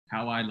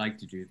how I like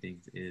to do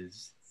things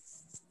is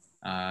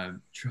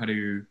try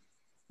to,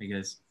 I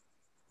guess,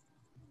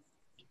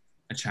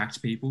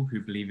 attract people who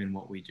believe in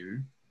what we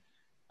do.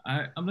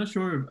 I'm not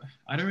sure.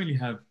 I don't really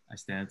have a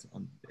stance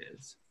on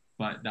this,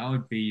 but that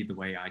would be the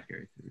way I'd go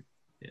through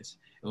this.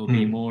 It will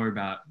be Hmm. more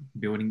about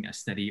building a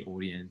steady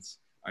audience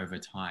over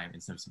time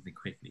instead of something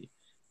quickly.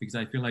 Because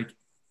I feel like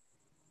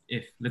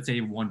if, let's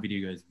say, one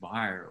video goes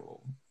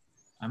viral,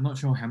 I'm not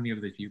sure how many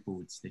of those people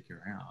would stick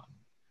around,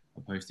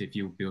 opposed to if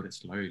you build it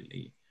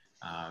slowly.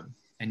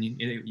 And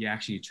you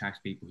actually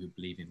attract people who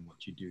believe in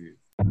what you do.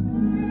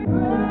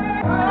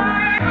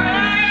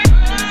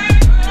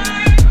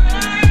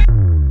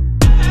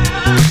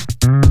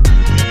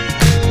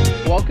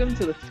 Welcome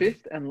to the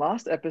fifth and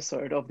last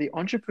episode of the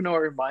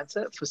Entrepreneurial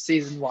Mindset for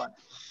Season 1.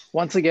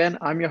 Once again,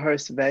 I'm your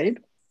host,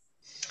 Vabe.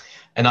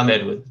 And I'm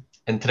Edward.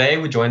 And today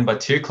we're joined by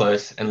two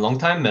close and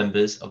longtime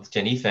members of the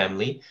Jenny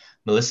family,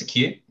 Melissa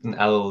Q and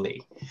Ella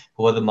Lee,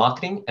 who are the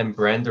marketing and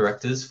brand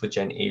directors for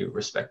Gen E,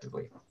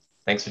 respectively.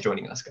 Thanks for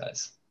joining us,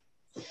 guys.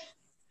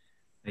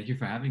 Thank you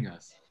for having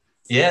us.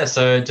 Yeah,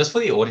 so just for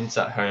the audience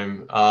at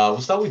home, we'll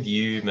start with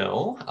you,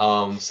 Mel.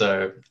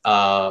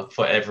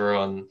 For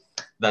everyone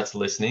that's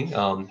listening,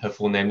 her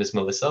full name is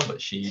Melissa, but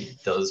she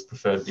does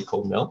prefer to be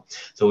called Mel.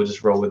 So we'll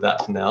just roll with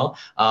that for now.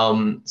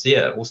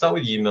 We'll start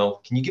with you, Mel.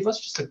 Can you give us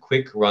just a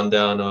quick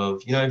rundown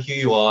of, who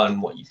you are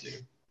and what you do?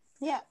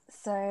 Yeah,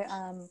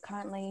 so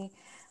currently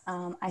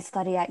I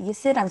study at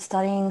UCID. I'm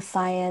studying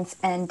science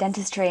and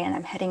dentistry, and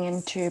I'm heading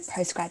into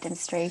postgrad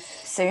dentistry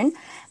soon.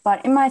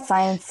 But in my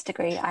science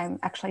degree, I'm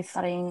actually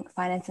studying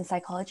finance and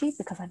psychology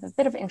because I have a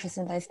bit of interest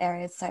in those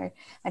areas. So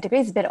my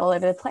degree is a bit all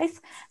over the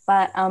place.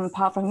 But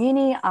apart from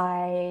uni,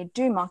 I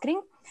do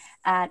marketing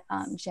at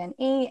Gen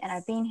E, and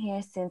I've been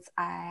here since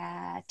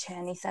I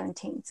turned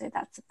 17. So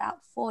that's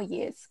about 4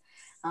 years.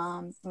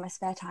 In my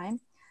spare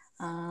time,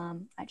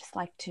 I just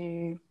like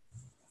to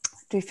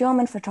do film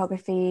and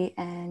photography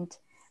and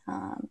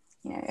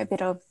a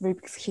bit of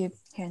Rubik's Cube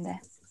here and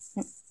there.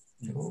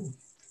 Cool.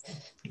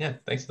 Yeah,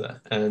 thanks for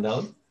that. And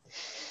Alan?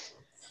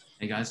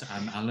 Hey guys,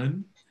 I'm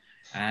Alan,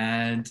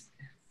 and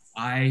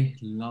I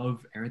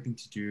love everything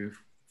to do with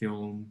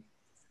film,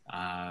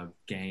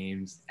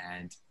 games,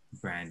 and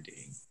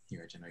branding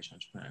here at Generation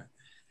Entrepreneur.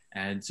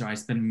 And so I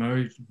spend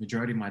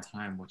majority of my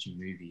time watching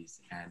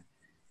movies and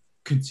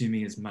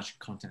consuming as much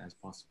content as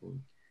possible,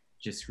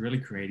 just really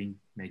creating,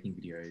 making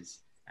videos,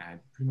 and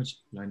pretty much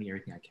learning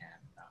everything I can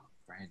about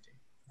branding.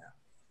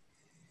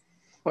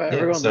 For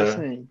everyone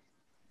listening,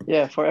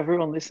 for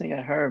everyone listening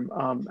at home,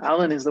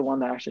 Alan is the one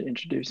that actually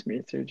introduced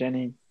me to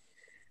Jenny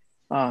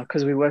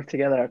because we worked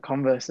together at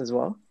Converse as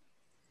well.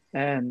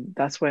 And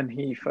that's when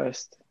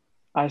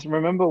I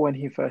remember when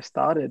he first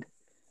started,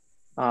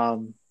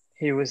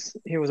 he was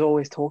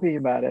always talking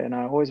about it and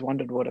I always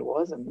wondered what it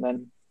was. And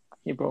then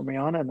he brought me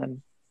on and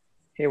then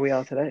here we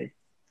are today.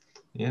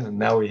 Yeah,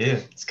 now we're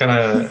here. It's kind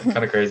of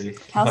crazy.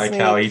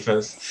 How he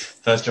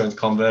first joined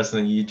Converse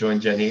and then you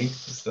joined Jenny.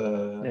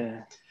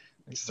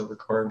 It's a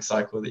recurring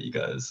cycle that you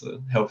guys are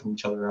helping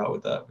each other out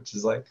with that, which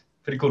is like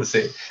pretty cool to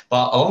see.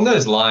 But along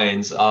those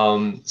lines,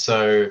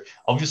 so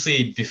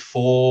obviously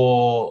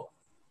before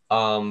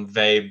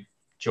Vabe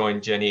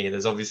joined Jenny,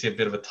 there's obviously a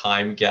bit of a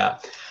time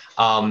gap.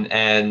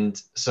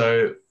 And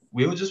so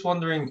we were just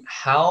wondering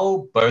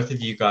how both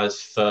of you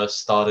guys first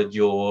started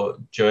your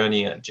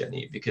journey at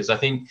Jenny, because I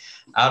think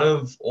out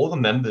of all the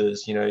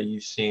members,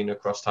 you've seen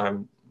across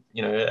time,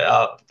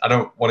 I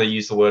don't want to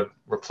use the word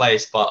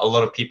replace, but a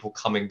lot of people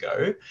come and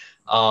go.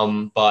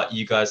 But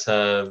you guys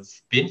have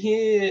been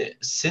here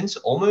since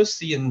almost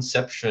the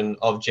inception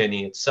of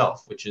Jenny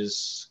itself, which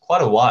is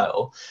quite a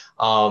while.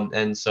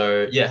 And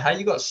so, how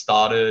you got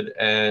started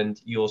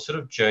and your sort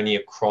of journey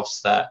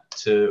across that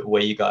to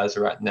where you guys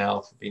are at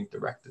now for being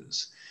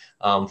directors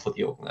for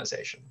the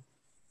organization.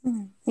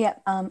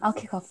 I'll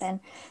kick off then.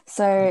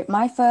 So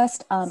my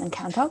first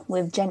encounter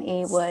with Gen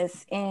E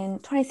was in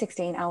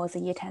 2016. I was a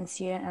year 10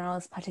 student and I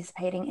was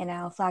participating in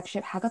our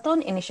flagship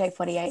hackathon, Initiate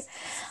 48.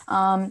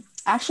 I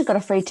actually got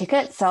a free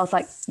ticket. So I was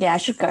like, yeah, I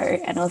should go.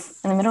 And it was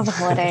in the middle of the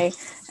holiday.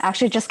 I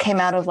actually just came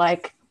out of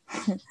a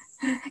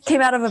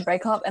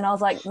breakup and I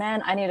was like,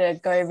 man, I need to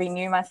go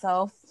renew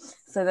myself.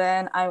 So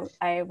then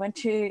I went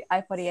to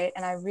I-48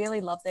 and I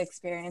really loved the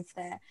experience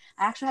there.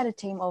 I actually had a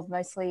team of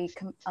mostly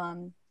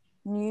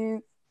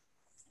new,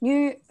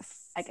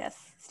 I guess,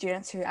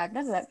 students who I've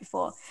never met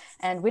before.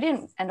 And we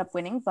didn't end up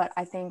winning, but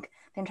I think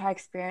the entire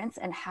experience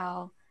and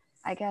how,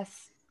 I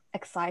guess,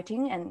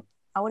 exciting and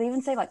I would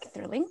even say like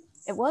thrilling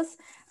it was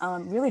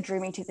really drew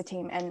me to the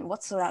team. And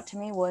what stood out to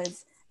me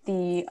was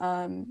the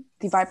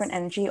vibrant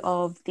energy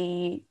of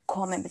the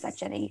core members at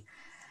Jenny.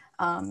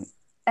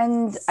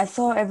 And I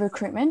saw a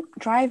recruitment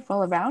drive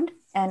roll around.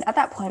 And at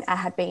that point, I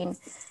had been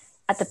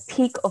at the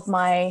peak of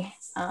my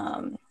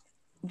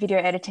video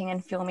editing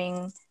and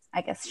filming, I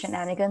guess,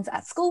 shenanigans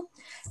at school.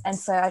 And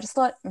so I just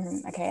thought,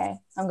 okay,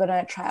 I'm going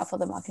to try out for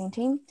the marketing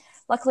team.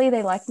 Luckily,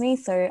 they liked me.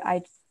 So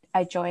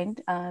I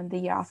joined the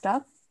year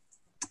after.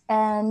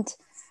 And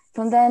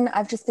from then,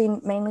 I've just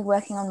been mainly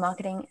working on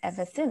marketing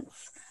ever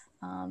since.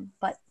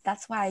 But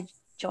that's why I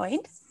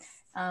joined.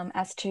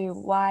 As to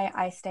why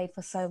I stayed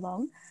for so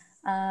long,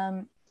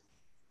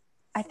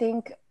 I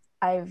think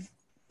I've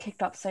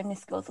picked up so many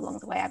skills along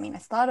the way. I mean, I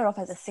started off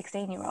as a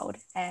 16-year-old,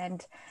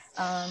 and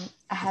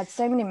I had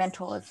so many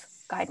mentors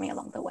guide me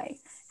along the way.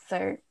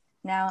 So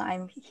now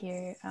I'm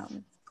here.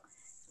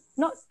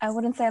 I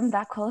wouldn't say I'm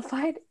that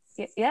qualified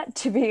yet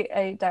to be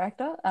a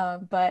director,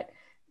 but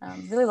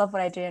really love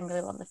what I do and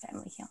really love the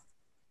family here.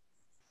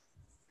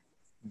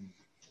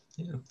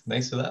 Yeah,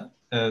 thanks for that.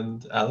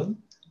 And Alan?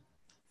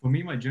 For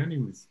me, my journey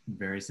was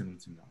very similar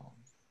to Mel.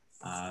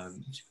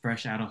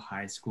 Fresh out of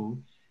high school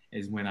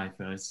is when I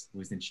first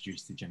was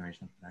introduced to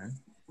Generation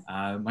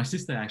Entrepreneur. My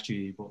sister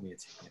actually bought me a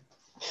ticket.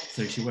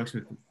 So she works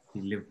with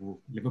the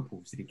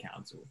Liverpool City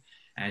Council,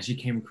 and she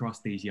came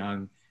across these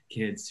young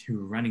kids who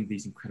were running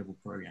these incredible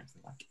programs.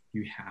 They're like,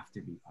 you have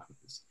to be part of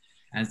this.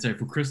 And so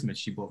for Christmas,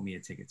 she bought me a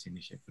ticket to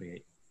Initiate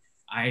 48.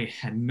 I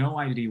had no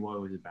idea what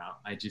it was about.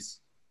 I just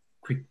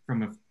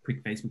from a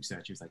quick Facebook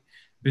search, it was like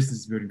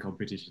business building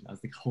competition. I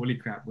was like, holy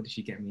crap, what did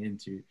she get me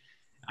into?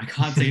 I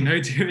can't say no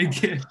to a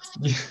gift.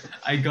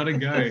 I gotta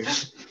go.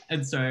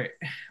 And so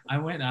I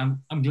went.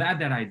 I'm glad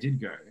that I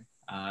did go.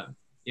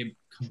 It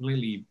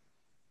completely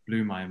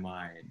blew my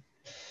mind.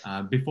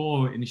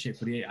 Before Initiate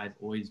 48, I'd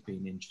always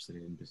been interested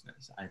in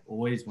business. I've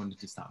always wanted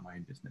to start my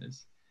own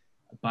business.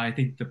 But I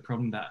think the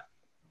problem that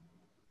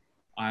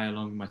I,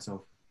 along with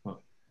myself,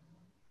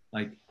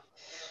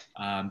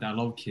 that a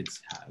lot of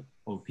kids have,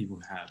 or people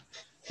have,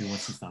 who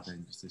wants to start their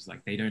own business,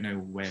 like they don't know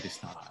where to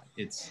start.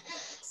 It's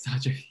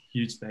such a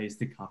huge space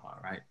to cover,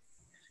 right?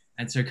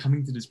 And so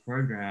coming to this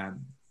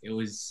program, it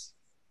was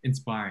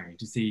inspiring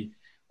to see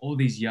all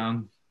these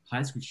young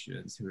high school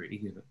students who are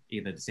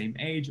either the same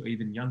age or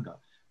even younger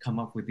come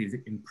up with these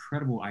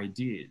incredible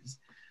ideas,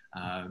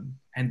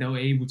 and they were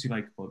able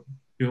to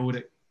build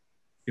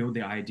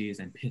their ideas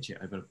and pitch it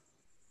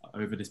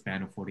over the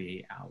span of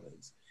 48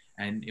 hours.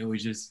 And it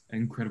was just an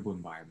incredible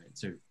environment.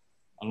 So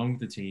along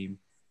with the team,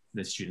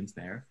 the students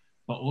there,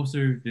 but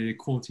also the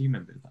core team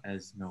members,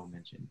 as Mel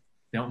mentioned,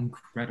 they're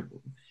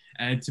incredible.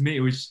 And to me,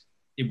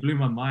 it blew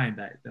my mind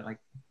that they're like,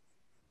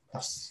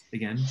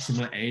 again,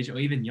 similar age or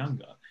even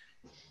younger.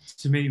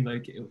 To me,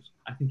 like, it was,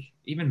 I think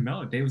even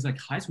Mel, they was like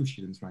high school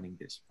students running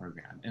this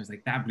program. And it was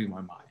like, that blew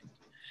my mind.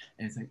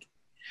 And it's like,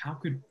 how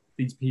could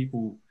these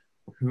people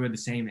who are the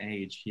same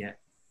age yet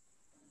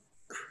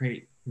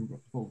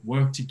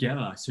work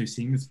together so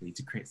seamlessly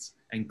to create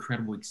an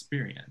incredible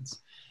experience?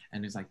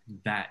 And it's like,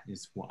 that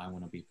is what I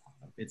want to be part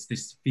of. It's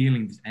this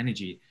feeling, this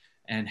energy,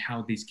 and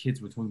how these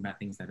kids were talking about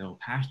things that they were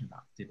passionate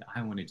about. Did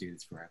I want to do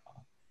this forever?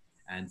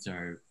 And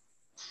so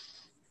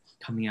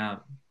coming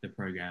out the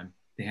program,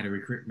 they had a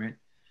recruitment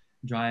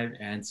drive,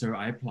 and so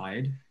I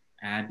applied,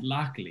 and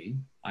luckily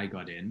I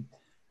got in.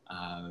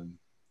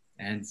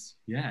 And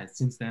yeah,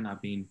 since then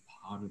I've been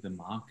part of the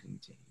marketing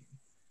team.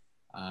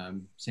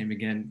 Same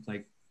again,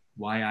 like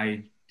why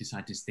I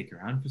decided to stick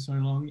around for so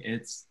long.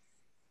 It's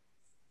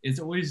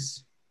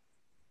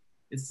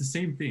the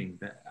same thing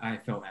that I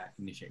felt at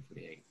Initiate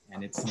 48,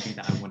 and it's something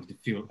that I wanted to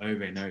feel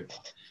over and over.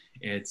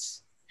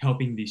 It's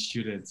helping these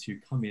students who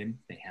come in,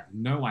 they have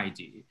no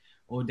idea,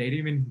 or they don't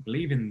even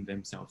believe in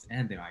themselves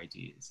and their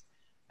ideas.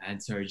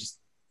 And so just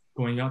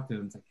going up to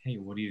them, it's like, hey,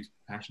 what are you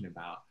passionate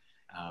about?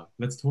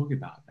 Let's talk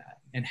about that.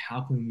 And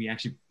how can we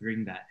actually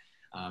bring that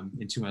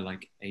into a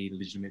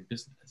legitimate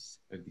business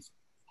over these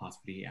past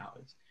 48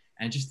 hours?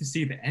 And just to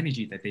see the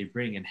energy that they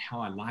bring and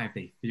how alive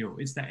they feel,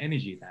 it's that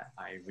energy that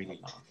I really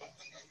love.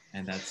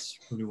 And that's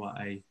probably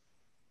why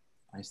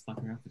I stuck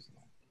around for so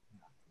long.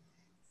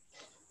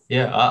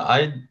 Yeah,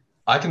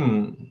 I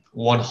can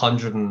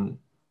 120%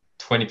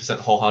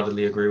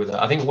 wholeheartedly agree with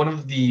that. I think one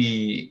of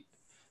the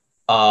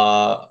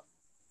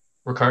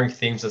recurring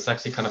themes that's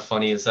actually kind of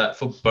funny is that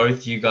for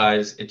both you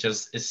guys, it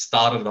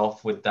started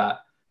off with that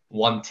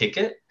one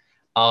ticket.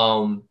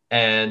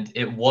 And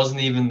it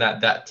wasn't even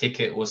that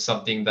ticket was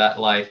something that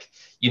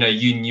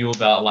you knew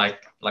about,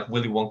 like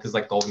Willy Wonka's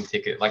golden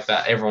ticket, like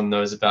that everyone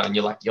knows about, and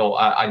you're like, yo,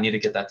 I need to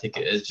get that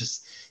ticket.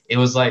 It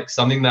was like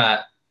something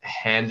that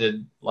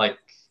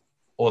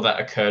or that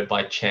occurred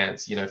by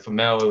chance. For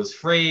Mel, it was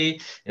free.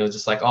 It was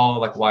just like, oh,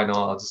 why not?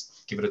 I'll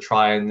just give it a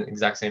try. And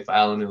exact same for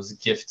Alan, it was a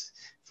gift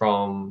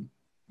from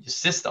your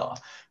sister,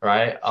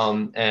 right?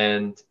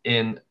 And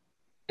in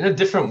a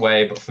different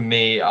way, but for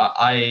me,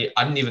 I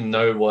didn't even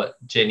know what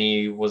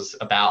Jenny was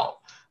about.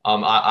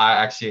 I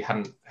actually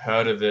hadn't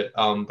heard of it,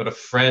 but a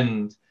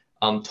friend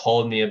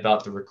told me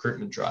about the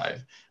recruitment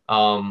drive,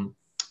 and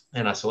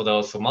I saw that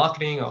was for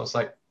marketing. I was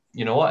like,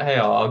 you know what? Hey,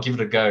 I'll give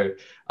it a go.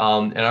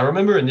 And I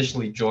remember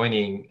initially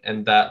joining,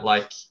 and that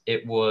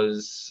it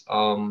was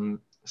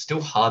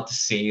still hard to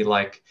see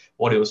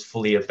what it was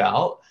fully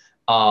about,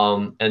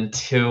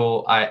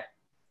 until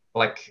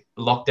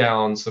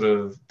lockdown sort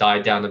of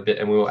died down a bit,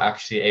 and we were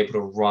actually able to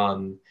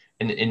run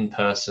an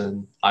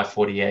in-person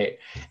I-48.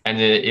 And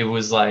it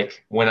was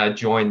when I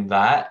joined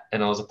that,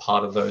 and I was a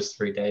part of those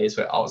 3 days,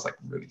 where I was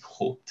really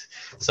hooked.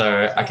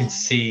 So I can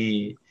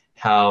see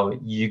how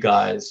you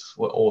guys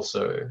were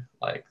also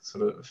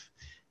sort of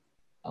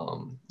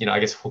I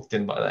guess hooked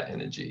in by that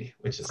energy,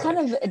 which is kind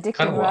of addicting,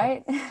 kind of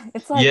right?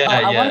 It's like, yeah,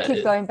 I want to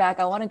keep going back.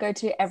 I want to go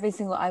to every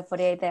single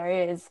I-48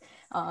 there is,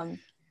 no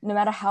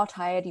matter how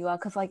tired you are,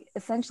 because like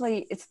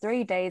essentially it's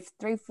 3 days,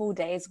 3 full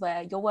days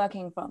where you're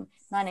working from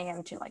 9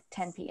 a.m. to like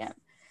 10 p.m.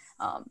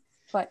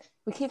 But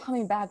we keep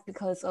coming back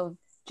because of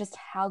just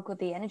how good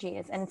the energy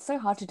is, and it's so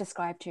hard to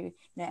describe to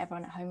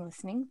everyone at home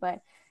listening,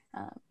 but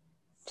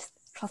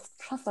just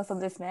trust us on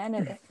this, man.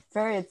 It's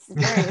where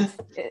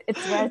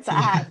it's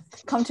at.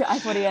 Come to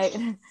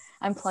I-48.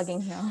 I'm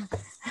plugging here.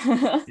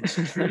 It's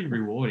truly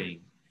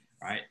rewarding,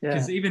 right?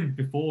 Because even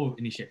before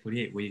Initiate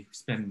 48, we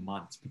spent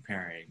months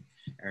preparing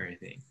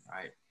everything,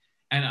 right?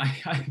 And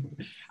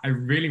I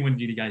really want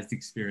you guys to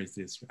experience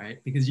this,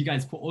 right? Because you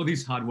guys put all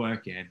this hard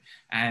work in,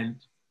 and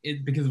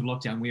because of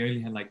lockdown, we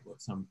only had like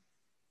some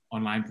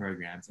online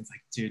programs. It's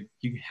like, dude,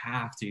 you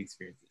have to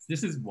experience this.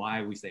 This is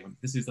why we stay on.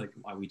 This is like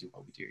why we do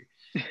what we do.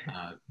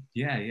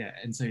 Yeah.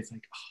 And so it's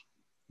like,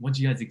 once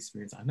you guys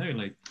experience, I know,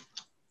 like,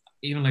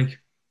 even like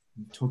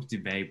talking to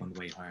Babe on the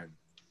way home,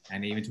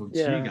 and even talking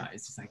to you guys,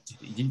 it's like,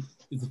 dude,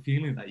 it's a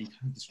feeling that you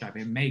can't describe.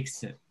 It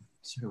makes it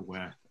so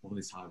worth all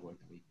this hard work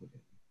that we put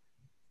in.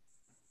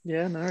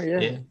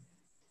 Yeah.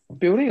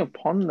 Building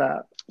upon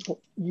that,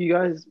 you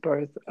guys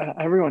both,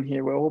 everyone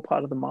here, we're all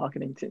part of the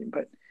marketing team,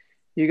 but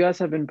you guys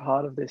have been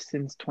part of this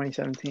since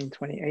 2017,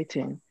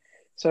 2018.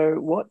 So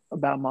what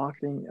about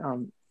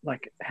marketing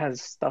like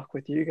has stuck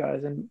with you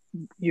guys, and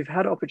you've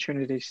had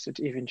opportunities to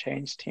even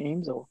change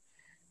teams or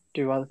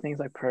do other things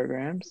like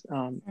programs?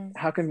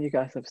 How come you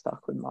guys have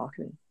stuck with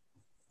marketing?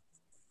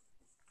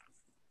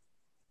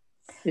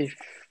 If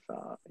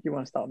you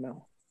want to start,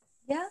 Mel.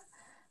 Yeah,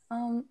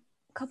 a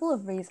couple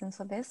of reasons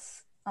for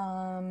this.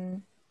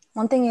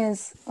 One thing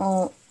is,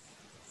 well,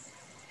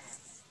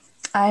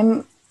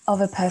 I'm of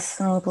a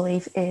personal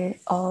belief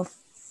of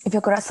if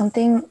you're good at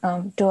something,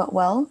 do it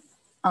well.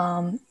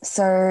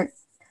 So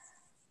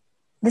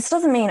this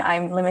doesn't mean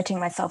I'm limiting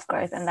my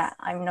self-growth and that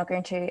I'm not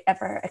going to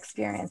ever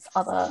experience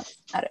other,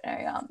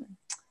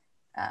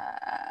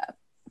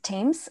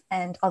 teams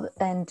and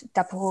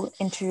dabble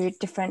into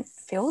different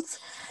fields.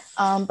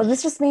 But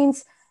this just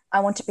means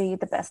I want to be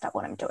the best at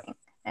what I'm doing.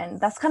 And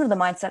that's kind of the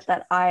mindset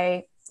that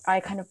I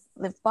kind of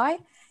live by.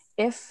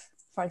 If,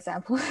 for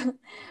example,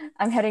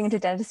 I'm heading into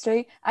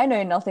dentistry, I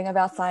know nothing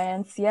about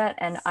science yet,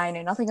 and I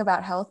know nothing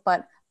about health,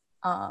 but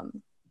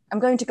I'm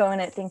going to go in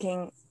it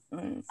thinking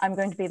I'm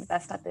going to be the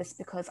best at this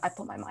because I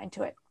put my mind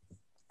to it.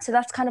 So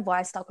that's kind of why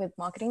I stuck with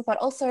marketing. But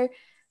also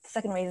the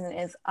second reason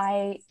is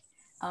I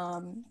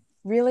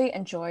really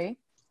enjoy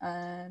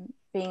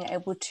being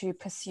able to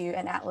pursue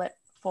an outlet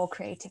for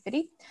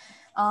creativity.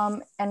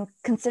 And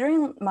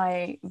considering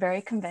my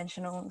very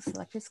conventional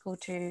selective school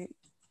to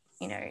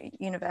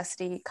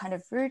university kind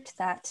of route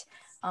that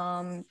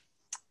kind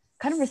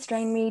of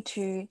restrained me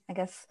to, I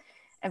guess,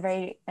 a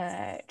very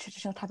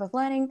traditional type of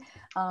learning.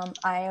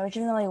 I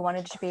originally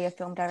wanted to be a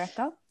film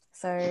director,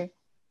 so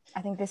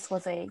I think this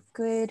was a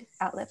good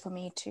outlet for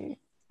me to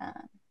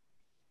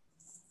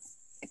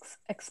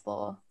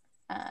explore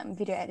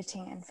video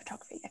editing and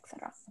photography,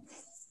 etc.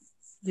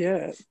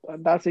 Yeah,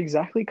 that's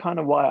exactly kind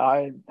of why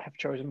I have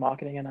chosen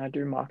marketing and I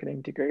do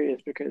marketing degree,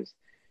 is because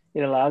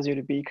it allows you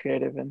to be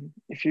creative. And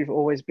if you've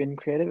always been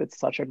creative, it's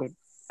such a good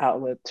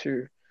outlet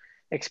to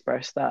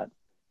express that.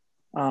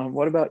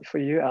 What about for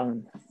you,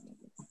 Alan?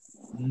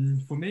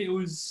 For me, it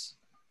was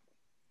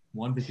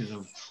one because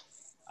of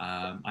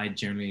I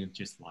generally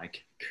just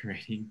like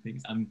creating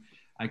things.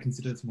 I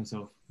consider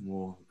myself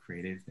more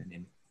creative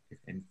than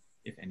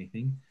if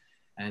anything,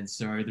 and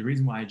so the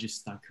reason why I just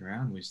stuck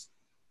around was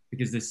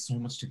because there's so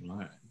much to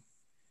learn,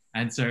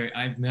 and so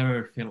I've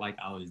never felt like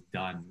I was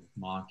done with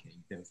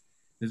marketing.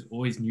 There's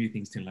always new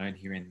things to learn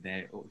here and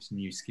there, always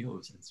new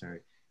skills, and so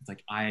it's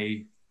like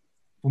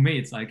for me,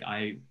 it's like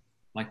I,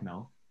 like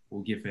Mel,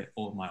 will give it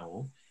all my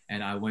all,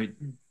 and I won't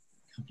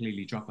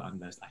completely drop it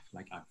unless I feel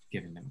like I've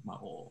given them my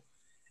all.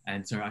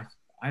 And so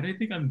I don't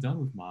think I'm done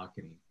with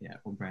marketing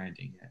yet or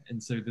branding yet.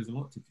 And so there's a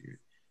lot to do.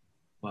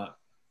 But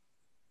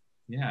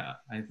yeah,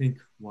 I think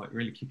what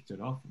really kicked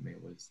it off for me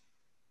was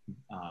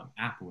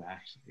Apple,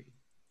 actually.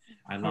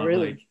 I love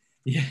really?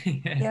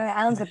 Yeah,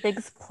 Alan's a big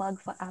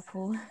plug for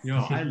Apple.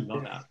 I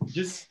love Apple.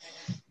 Just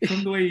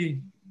from the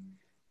way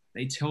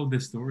they tell the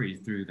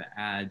stories through the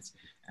ads,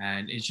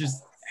 and it's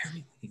just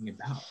everything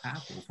about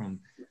Apple,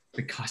 from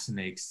the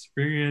customer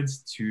experience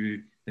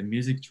to the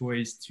music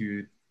choice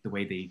to the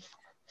way they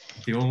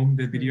film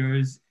the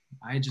videos.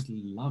 I just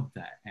love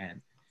that.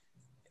 And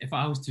if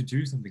I was to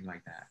do something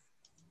like that,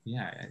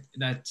 yeah,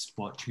 that's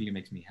what truly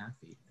makes me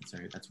happy. And so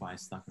that's why I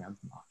stuck around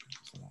for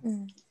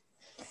marketing.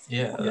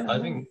 Yeah, I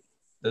think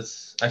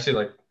that's actually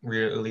like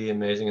really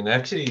amazing. And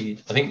actually,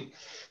 I think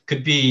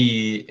could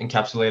be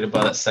encapsulated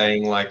by that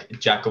saying, like,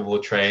 jack of all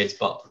trades,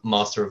 but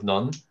master of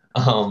none.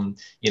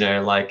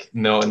 Like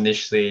Mel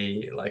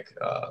initially like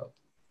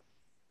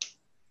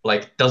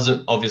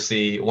doesn't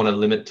obviously want to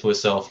limit to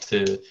herself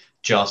to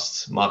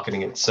just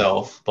marketing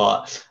itself,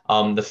 but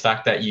the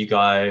fact that you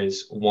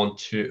guys want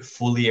to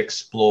fully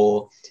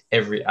explore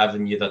every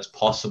avenue that's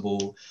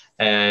possible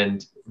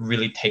and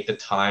really take the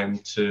time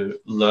to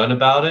learn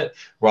about it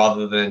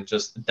rather than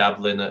just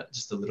dabble in it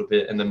just a little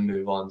bit and then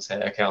move on and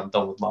say, okay, I'm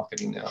done with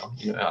marketing now.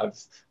 I've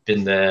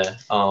been there.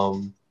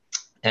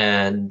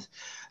 And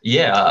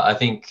yeah, I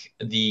think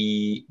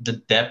the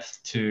depth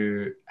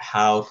to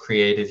how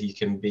creative you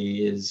can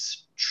be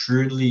is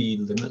truly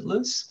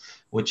limitless,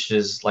 which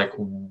is like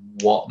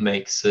what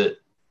makes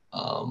it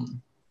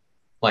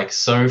like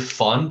so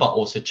fun, but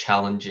also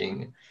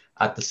challenging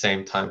at the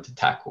same time to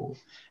tackle.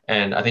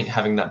 And I think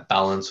having that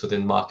balance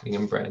within marketing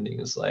and branding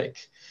is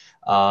like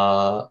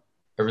a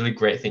really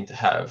great thing to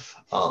have.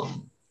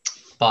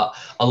 But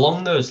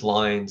along those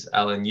lines,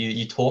 Alan,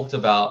 you talked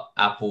about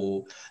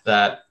Apple,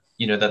 that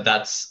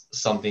that's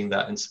something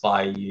that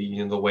inspire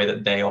you, the way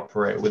that they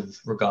operate with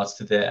regards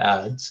to their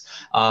ads,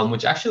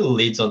 which actually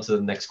leads on to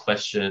the next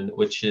question,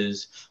 which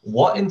is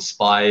what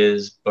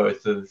inspires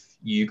both of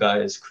you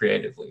guys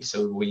creatively?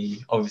 So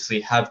we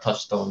obviously have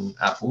touched on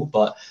Apple,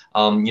 but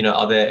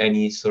are there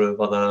any sort of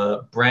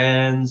other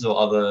brands or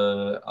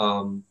other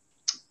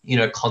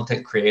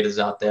content creators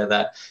out there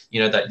that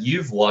that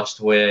you've watched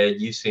where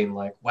you've seen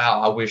like,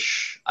 wow, I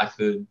wish I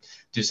could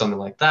do something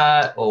like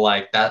that, or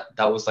like that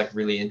was like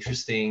really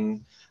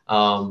interesting.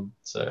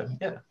 So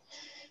yeah.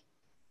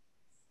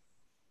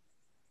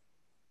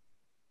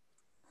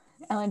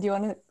 Alan, do you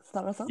want to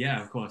start us off?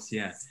 Yeah, of course.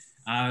 Yeah.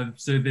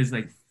 So there's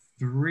like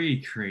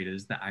 3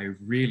 creators that I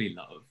really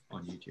love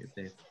on YouTube.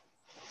 They're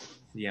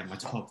my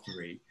top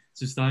 3.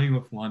 So starting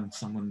with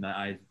someone that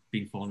I've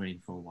been following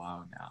for a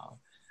while now,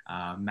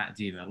 Matt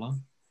D'Avella.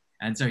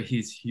 And so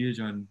he's huge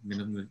on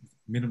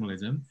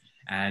minimalism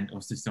and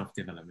also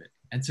self-development.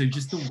 And so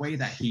just the way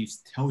that he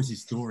tells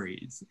his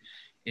stories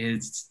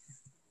is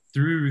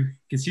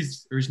because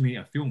he's originally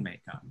a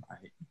filmmaker,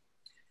 right?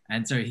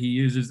 And so he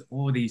uses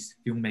all these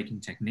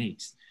filmmaking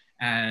techniques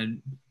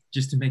and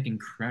just to make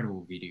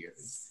incredible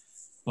videos,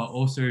 but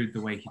also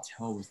the way he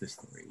tells the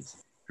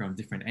stories from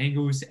different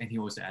angles. And he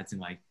also adds in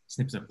like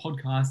snippets of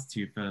podcasts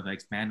to further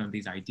expand on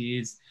these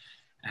ideas.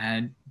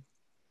 And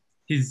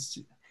he's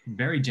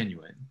very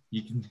genuine.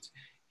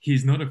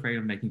 He's not afraid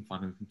of making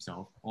fun of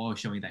himself or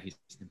showing that he's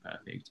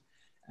imperfect.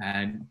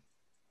 And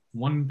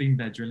one thing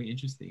that's really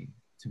interesting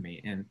to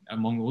me, and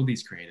among all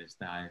these creators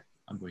that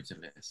I'm going to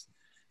list,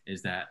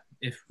 is that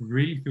it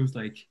really feels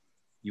like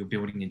you're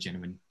building a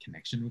genuine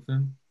connection with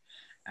them.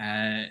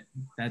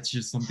 That's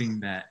just something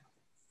that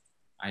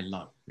I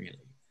love, really.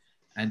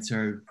 And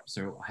so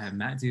I have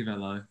Matt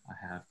D'Avella, I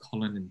have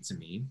Colin and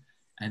Samin,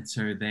 and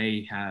so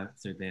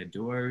they're a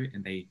duo,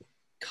 and they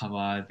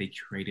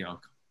create a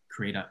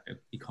creator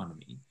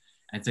economy.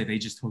 And so they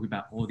just talk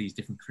about all these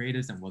different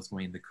creators and what's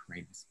going in the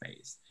creative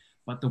space.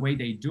 But the way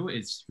they do it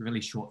is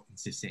really short and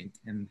succinct,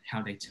 and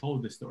how they tell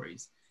the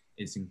stories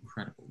is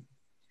incredible.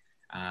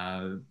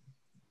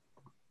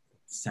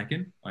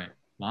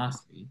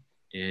 Lastly,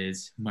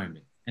 is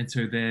Moment. And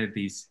so they're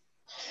these,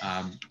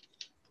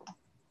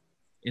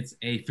 it's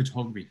a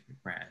photography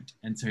brand.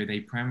 And so they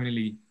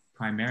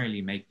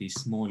primarily make these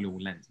small little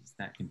lenses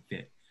that can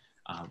fit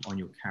on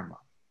your camera,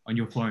 on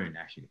your phone,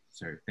 actually.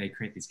 So they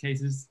create these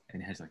cases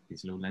and it has like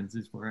these little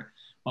lenses for it.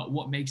 But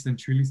what makes them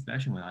truly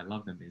special, and I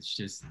love them, is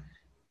just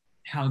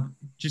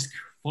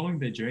following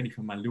their journey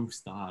from a little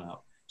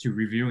startup to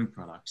reviewing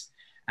products,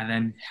 and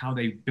then how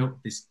they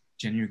built this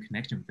genuine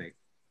connection with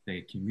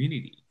their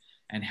community,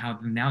 and how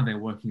now they're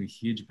working with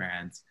huge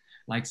brands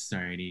like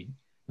Sony,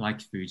 like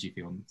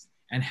Fujifilm,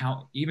 and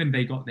how even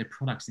they got their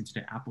products into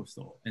their Apple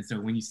store. And so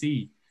when you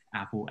see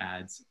Apple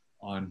ads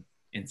on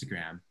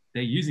Instagram,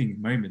 they're using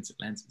Moments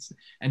lenses,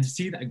 and to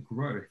see that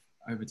growth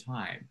over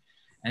time,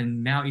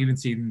 and now even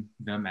seeing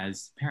them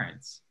as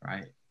parents,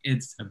 right?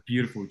 It's a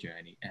beautiful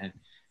journey, and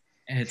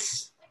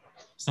it's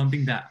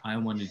something that I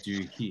want to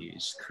do here,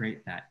 is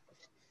create that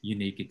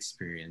unique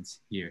experience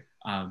here,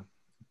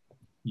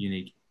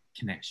 unique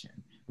connection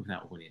with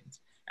that audience.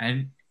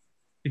 And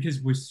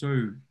because we're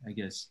so, I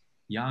guess,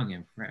 young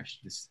and fresh,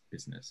 this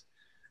business,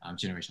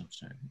 generation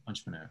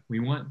entrepreneur,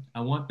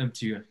 I want them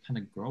to kind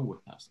of grow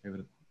with us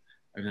over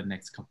the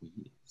next couple of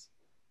years.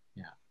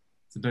 Yeah.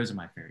 So those are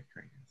my favorite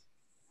creators.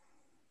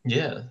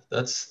 Yeah,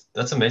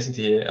 that's amazing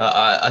to hear.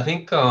 I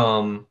think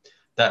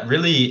that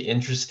really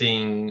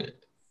interesting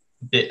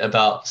bit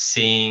about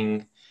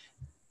seeing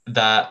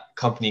that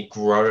company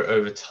grow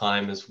over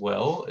time as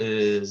well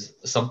is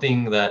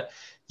something that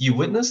you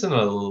witness in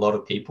a lot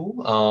of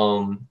people,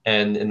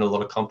 and in a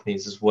lot of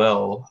companies as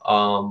well.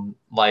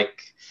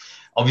 Like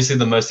obviously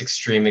the most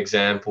extreme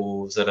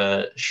examples that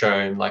are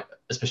shown, like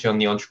especially on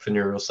the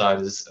entrepreneurial side,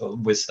 is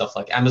with stuff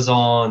like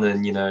Amazon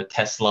and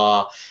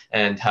Tesla,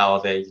 and how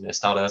they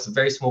started as a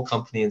very small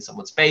company in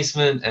someone's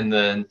basement, and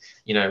then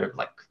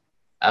like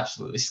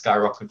absolutely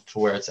skyrocketed to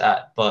where it's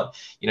at. But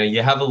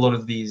you have a lot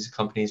of these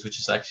companies, which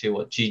is actually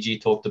what Gigi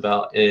talked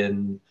about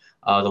in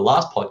the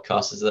last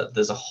podcast, is that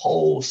there's a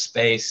whole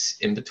space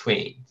in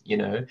between,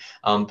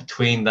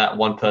 between that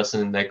one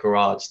person in their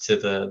garage to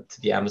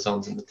the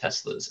Amazons and the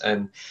Teslas.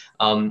 And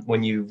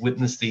when you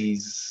witness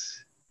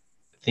these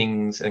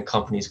things and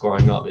companies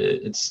growing up,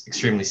 it's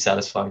extremely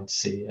satisfying to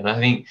see. And I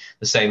think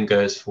the same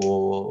goes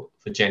for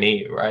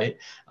Gen.E, right?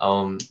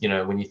 You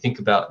know, when you think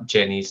about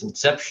Gen.E's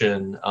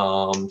inception,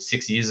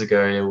 6 years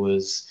ago, it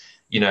was,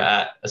 you know,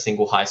 at a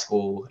single high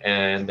school,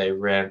 and they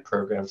ran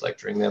programs like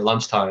during their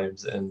lunch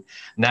times. And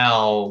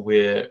now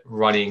we're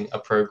running a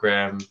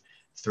program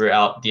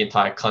throughout the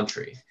entire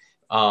country,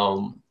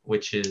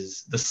 which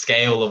is the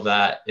scale of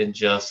that in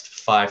just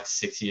 5 to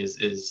 6 years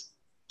is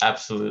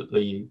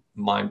absolutely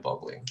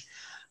mind-boggling.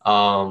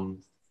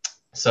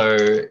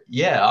 So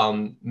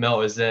yeah,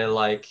 Mel, is there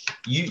like,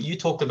 you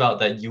talked about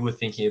that you were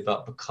thinking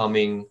about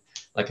becoming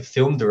like a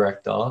film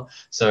director.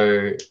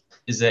 So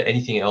is there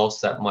anything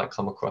else that might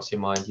come across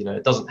your mind? You know,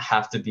 it doesn't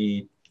have to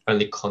be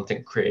only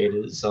content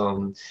creators.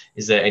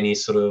 Is there any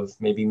sort of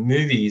maybe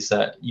movies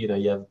that, you know,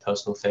 you have a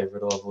personal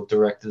favorite of, or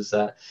directors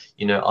that,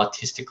 you know,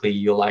 artistically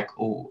you're like,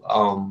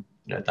 oh,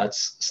 you know,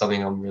 that's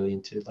something I'm really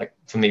into. Like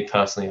for me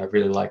personally, I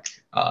really like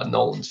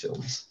Nolan's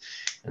films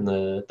and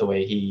the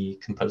way he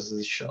composes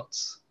his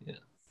shots. Yeah.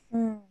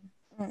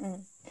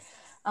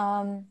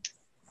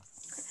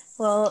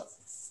 Well,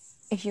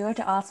 if you were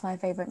to ask my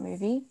favorite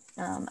movie,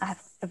 I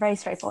have a very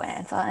straightforward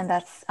answer, and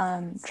that's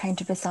Train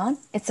to Busan.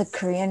 It's a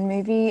Korean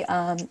movie.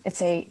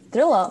 It's a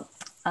thriller,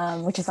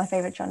 which is my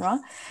favorite genre.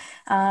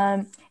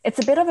 It's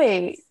a bit of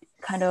a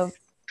kind of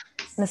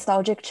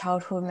nostalgic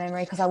childhood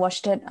memory because I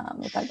watched it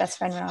with my best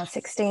friend when I was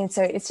 16.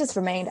 So it's just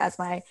remained as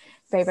my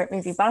favorite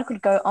movie. But I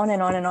could go on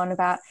and on and on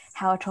about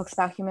how it talks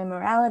about human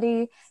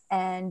morality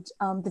and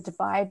the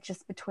divide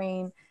just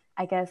between,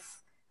 I guess,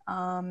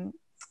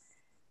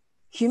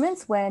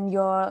 humans when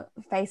you're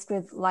faced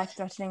with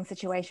life-threatening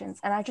situations.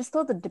 And I just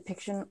thought the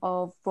depiction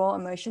of raw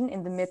emotion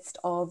in the midst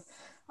of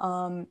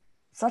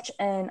such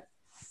an,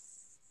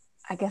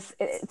 I guess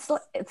it's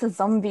a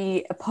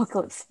zombie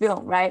apocalypse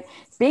film, right?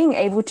 Being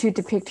able to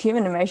depict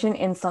human emotion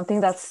in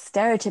something that's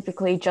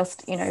stereotypically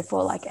just, you know,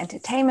 for like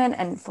entertainment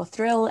and for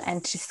thrill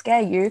and to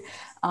scare you,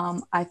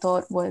 I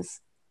thought was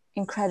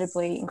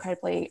incredibly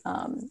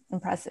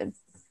impressive.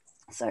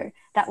 So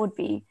that would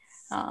be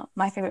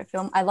my favorite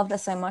film. I loved it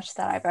so much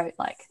that I wrote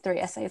like 3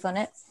 essays on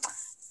it.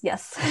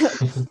 Yes.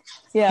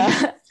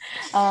 Yeah.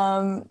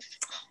 Alan,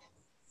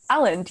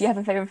 do you have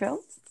a favorite film?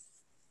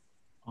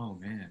 Oh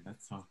man,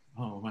 that's tough.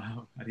 Oh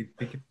wow, I didn't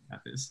think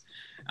about this.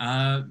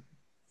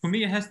 For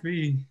me, it has to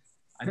be,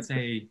 I'd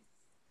say,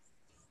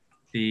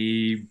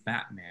 the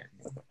Batman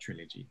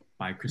trilogy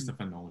by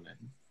Christopher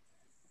Nolan.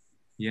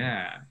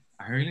 Yeah,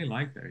 I really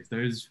like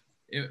those.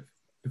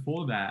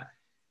 Before that,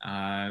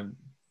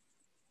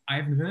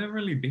 I've never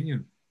really been a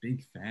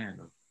big fan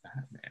of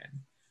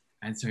Batman,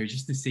 and so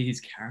just to see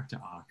his character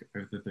arc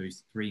over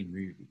those 3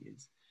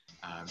 movies,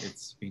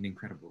 it's been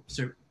incredible.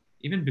 So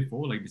even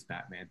before like this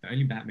Batman, the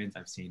only Batmans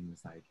I've seen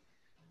was like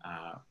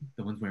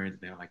the ones where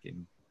they're like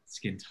in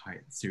skin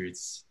tight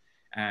suits,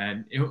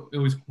 and it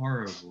was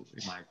horrible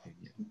in my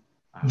opinion.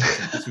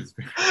 So this was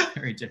very,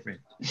 very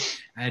different,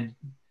 and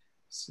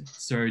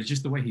so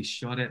just the way he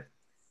shot it,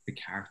 the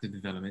character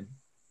development,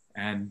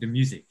 and the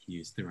music he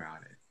used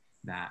throughout it,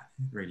 that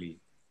really,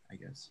 I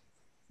guess,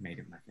 made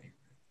it my favorite.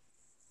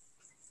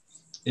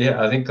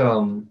 Yeah, I think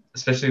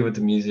especially with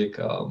the music,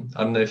 I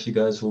don't know if you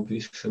guys will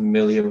be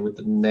familiar with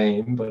the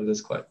name, but it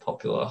is quite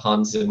popular.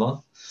 Hans Zimmer.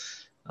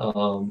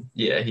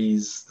 Yeah,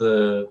 he's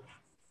the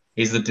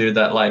dude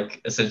that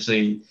like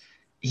essentially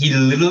he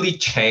literally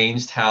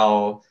changed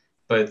how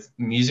both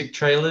movie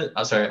trailers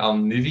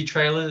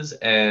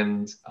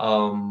and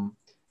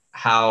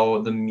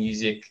how the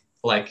music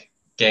like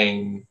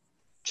game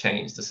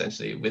changed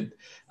essentially with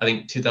I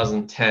think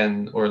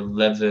 2010 or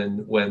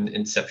 11 when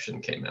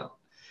Inception came out.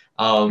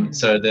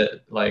 So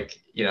that like,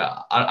 you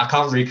know, I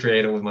can't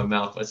recreate it with my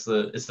mouth. It's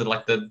the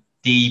like the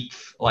deep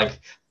like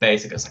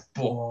basic. It's like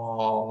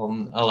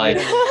boom, like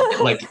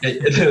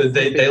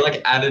they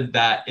like added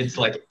that into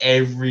like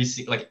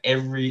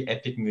every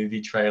epic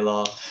movie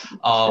trailer.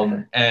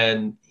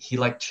 And he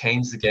like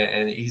changed again,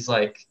 and he's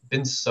like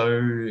been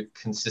so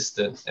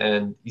consistent,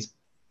 and he's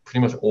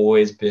pretty much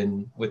always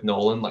been with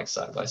Nolan like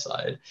side by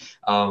side.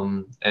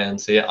 And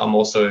so yeah, I'm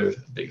also a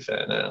big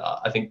fan. And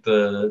I think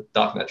the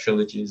Dark Knight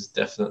trilogy is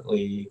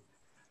definitely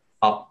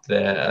up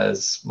there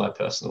as my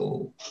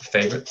personal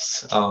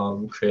favorites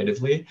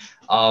creatively.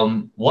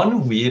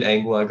 One weird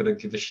angle I gotta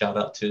give a shout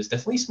out to is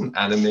definitely some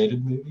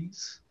animated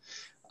movies.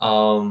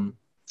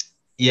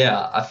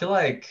 Yeah, I feel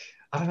like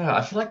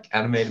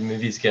animated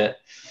movies get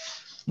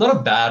not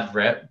a bad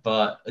rep,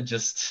 but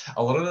just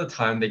a lot of the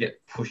time they get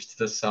pushed to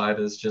the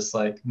side as just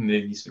like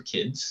movies for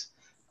kids.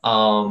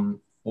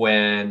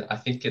 When I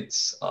think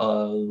it's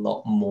a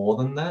lot more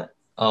than that.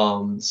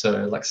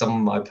 So like some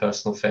of my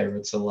personal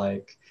favorites are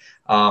like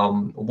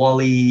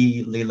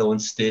WALL-E, Lilo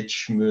and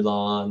Stitch,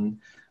 Mulan,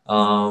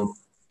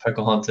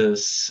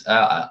 Pocahontas.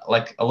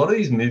 Like a lot of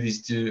these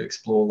movies do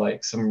explore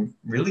like some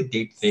really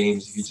deep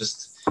themes if you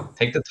just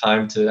take the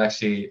time to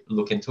actually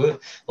look into it.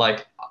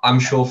 Like I'm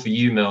sure for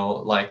you,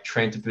 Mel, like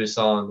Train to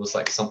Busan was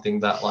like something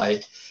that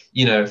like,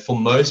 you know, for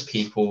most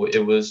people it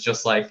was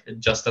just like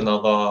just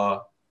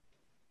another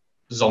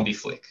zombie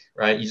flick,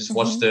 right? You just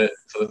watched it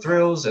for the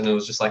thrills, and it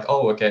was just like,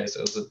 oh, okay,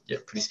 so it was a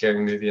pretty scary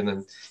movie, and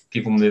then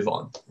people move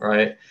on,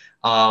 right?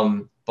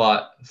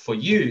 But for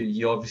you,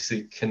 you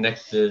obviously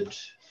connected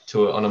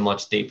to it on a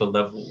much deeper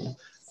level,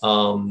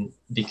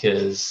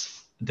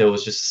 because there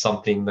was just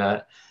something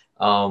that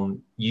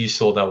you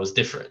saw that was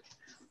different.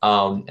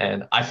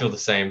 And I feel the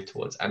same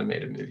towards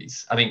animated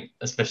movies. I think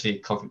especially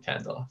Kung Fu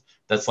Panda.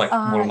 That's like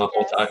one of my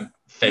all-time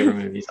favorite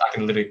movies. I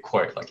can literally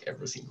quote like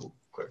every single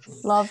quote from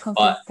it. Love Kung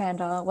Fu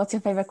Panda. What's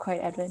your favorite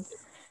quote, Edwin?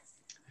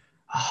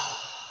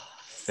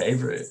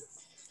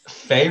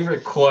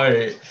 Favorite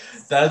quote.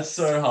 That's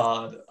so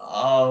hard.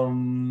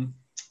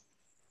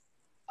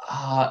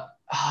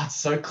 It's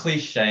so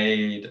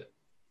cliched,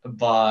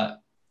 but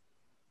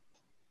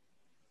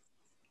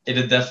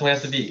it'd definitely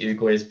have to be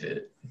Uguay's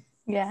bit.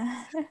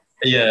 Yeah.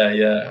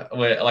 Yeah.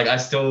 Where like I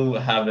still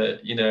have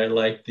it,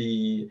 like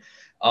the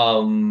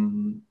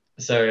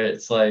so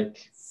it's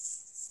like,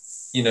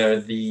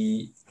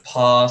 the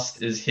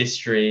past is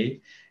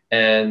history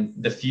and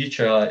the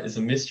future is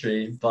a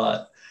mystery,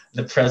 but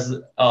the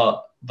present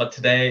but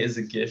today is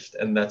a gift,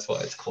 and that's why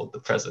it's called the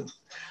present.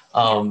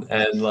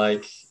 And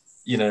like,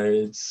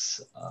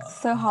 it's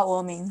so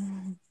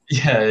heartwarming.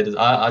 Yeah, it is.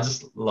 I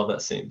just love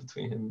that scene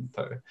between him and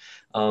Poe.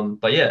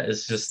 But yeah,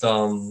 it's just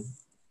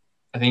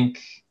I think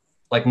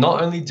like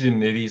not only do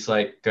movies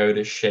like go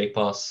to shape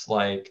us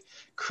like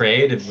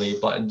creatively,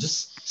 but in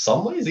just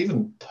some ways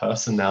even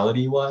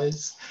personality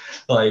wise.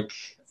 Like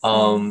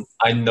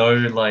I know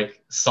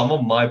like some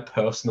of my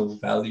personal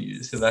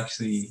values have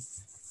actually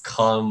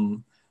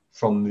come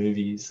from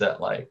movies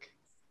that like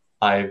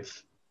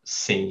I've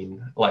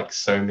seen like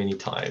so many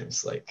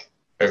times, like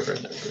over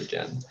and over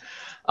again.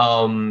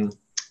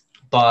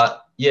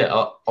 But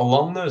yeah,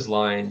 along those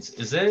lines,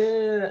 is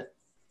there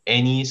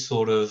any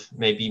sort of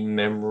maybe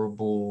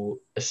memorable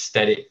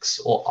aesthetics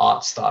or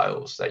art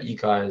styles that you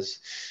guys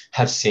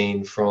have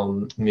seen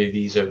from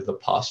movies over the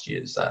past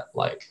years that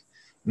like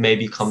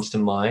maybe comes to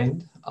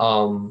mind?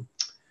 For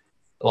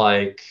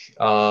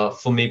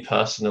me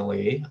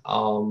personally,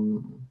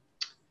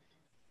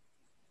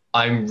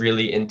 I'm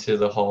really into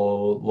the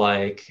whole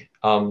like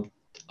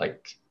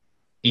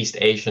East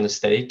Asian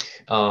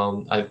aesthetic.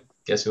 I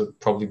guess it would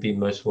probably be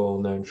most well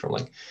known from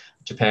like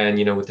Japan,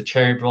 with the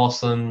cherry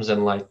blossoms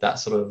and like that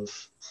sort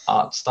of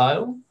art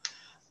style.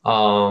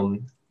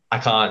 I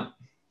can't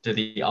do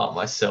the art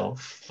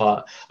myself,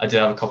 but I do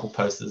have a couple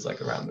posters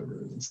like around the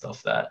room and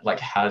stuff that like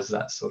has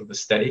that sort of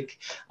aesthetic.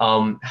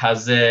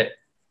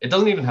 It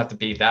doesn't even have to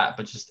be that,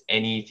 but just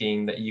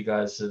anything that you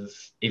guys have,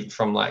 even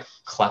from like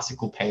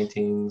classical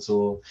paintings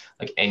or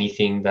like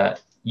anything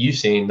that you've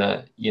seen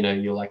that,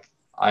 you're like,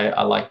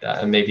 I like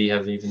that, and maybe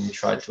have even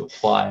tried to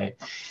apply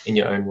in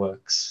your own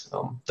works.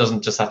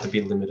 Doesn't just have to be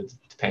limited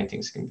to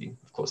paintings. It can be,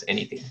 of course,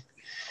 anything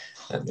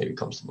that maybe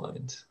comes to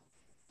mind.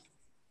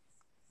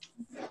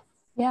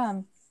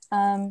 Yeah,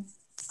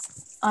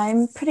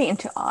 I'm pretty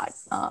into art.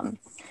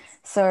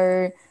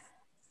 So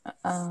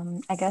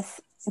I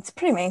guess it's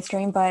pretty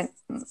mainstream, but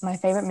my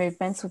favorite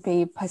movements would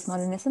be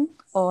postmodernism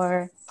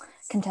or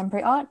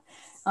contemporary art.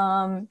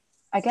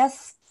 I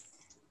guess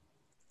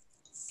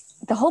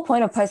the whole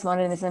point of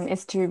postmodernism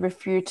is to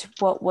refute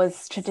what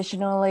was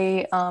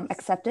traditionally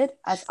accepted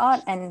as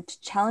art and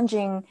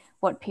challenging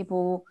what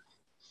people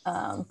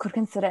could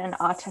consider an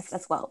artist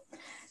as well.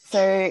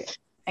 So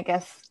I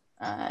guess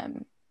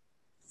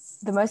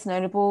the most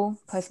notable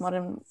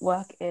postmodern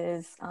work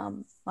is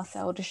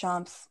Marcel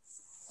Duchamp's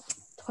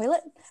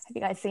Toilet. Have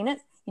you guys seen it?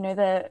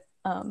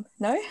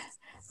 No?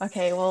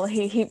 Okay, well,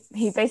 he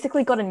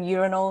basically got a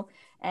urinal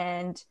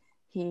and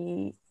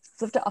he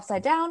flipped it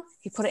upside down,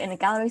 he put it in a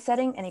gallery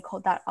setting, and he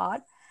called that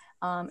art.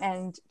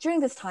 And during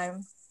this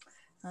time,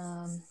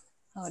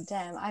 oh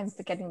damn, I'm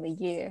forgetting the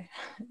year,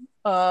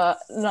 not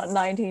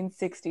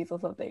 1960s or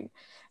something.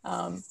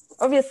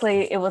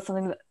 Obviously, it was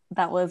something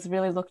that was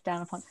really looked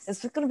down upon.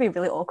 It's going to be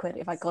really awkward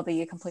if I got the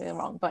year completely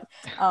wrong, but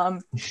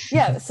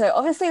yeah, so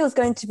obviously it was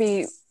going to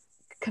be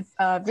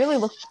really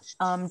looked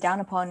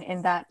down upon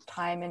in that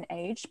time and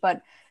age,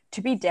 but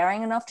to be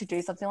daring enough to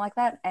do something like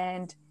that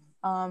and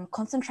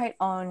concentrate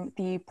on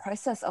the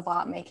process of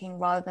art making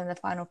rather than the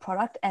final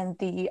product and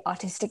the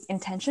artistic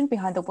intention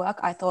behind the work,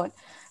 I thought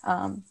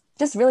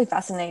just really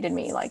fascinated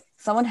me. Like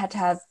someone had to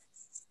have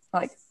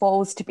like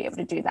balls to be able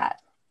to do that.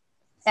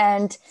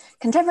 And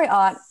contemporary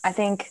art, I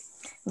think,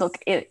 look,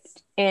 it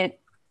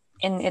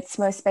in its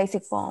most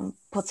basic form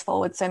puts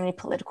forward so many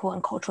political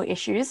and cultural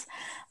issues.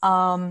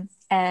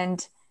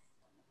 And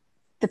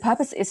the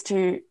purpose is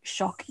to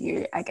shock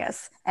you, I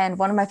guess. And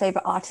one of my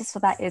favorite artists for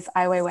that is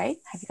Ai Weiwei.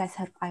 Have you guys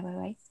heard of Ai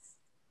Weiwei?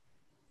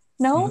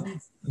 No?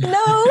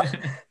 No?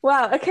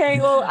 Wow. Okay.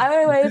 Well, Ai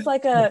Weiwei is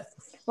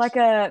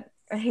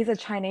he's a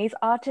Chinese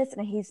artist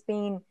and he's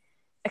been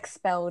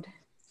expelled.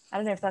 I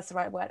don't know if that's the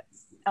right word.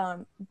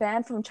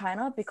 Banned from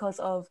China because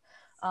of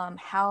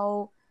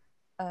how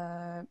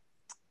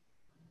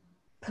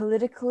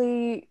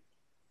politically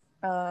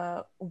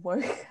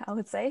woke, I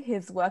would say,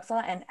 his works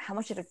are, and how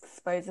much it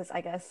exposes,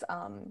 I guess,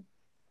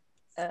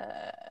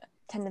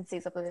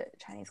 tendencies of the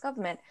Chinese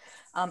government,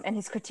 and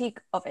his critique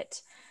of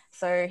it.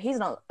 So he's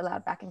not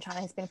allowed back in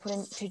China. He's been put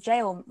into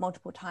jail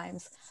multiple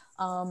times.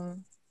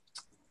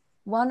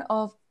 One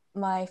of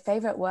my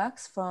favorite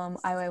works from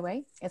Ai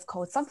Weiwei is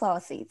called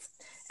Sunflower Seeds.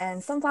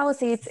 And Sunflower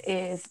Seeds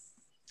is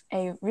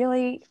it's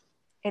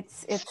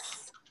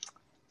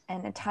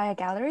an entire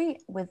gallery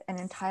with an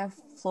entire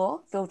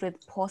floor filled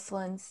with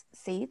porcelain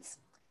seeds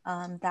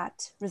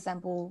that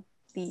resemble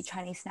the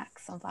Chinese snack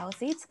sunflower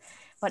seeds.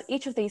 But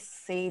each of these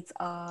seeds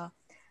are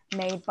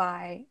made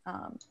by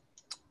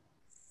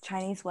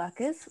Chinese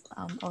workers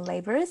or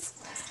laborers.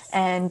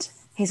 And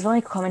he's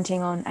really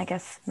commenting on, I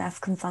guess, mass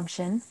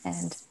consumption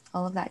and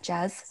all of that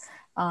jazz,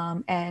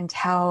 and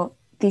how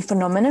the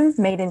phenomenon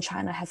made in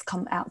China has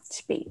come out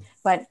to be.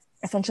 But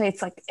essentially,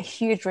 it's like a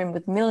huge room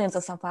with millions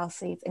of sunflower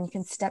seeds, and you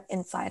can step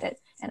inside it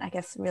and I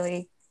guess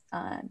really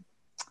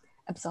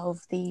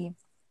absolve the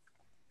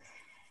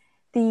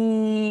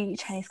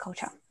Chinese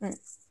culture.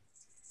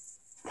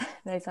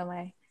 Those are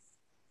my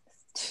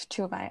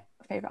two of my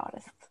favorite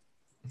artists.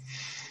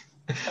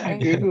 I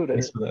googled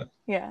it.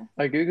 Yeah,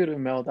 I googled it,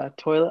 Mel. That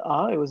toilet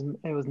art. It was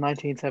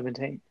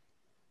 1917.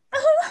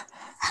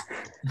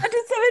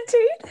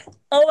 117.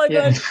 Oh my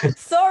god,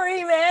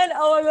 sorry man.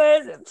 Oh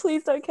my god,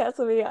 please don't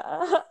cancel me.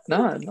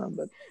 No,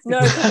 but no,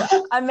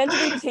 I'm meant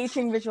to be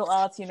teaching visual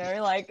arts,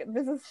 like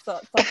this is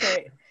such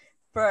a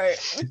bro,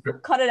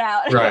 cut it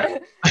out.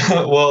 Right.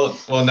 well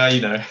now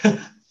you know.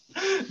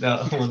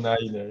 now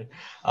you know.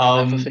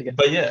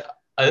 But yeah,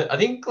 I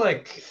think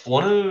like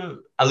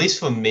at least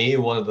for me,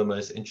 one of the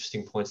most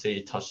interesting points that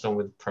you touched on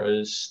with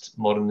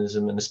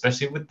postmodernism, and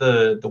especially with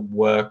the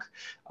work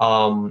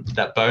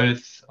that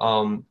both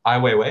Ai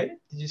Weiwei,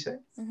 did you say?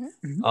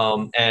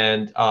 Mm-hmm.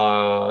 And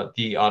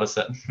the artist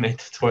that made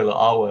the toilet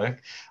artwork,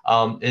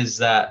 is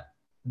that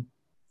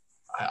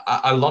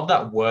I love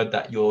that word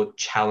that you're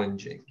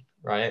challenging.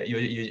 Right,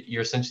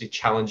 you're essentially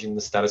challenging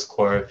the status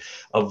quo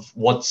of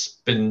what's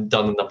been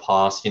done in the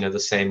past. The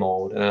same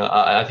old. And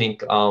I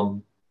think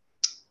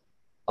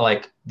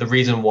like the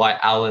reason why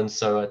Alan's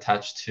so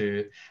attached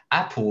to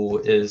Apple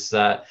is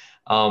that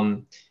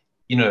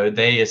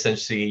they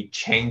essentially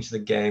changed the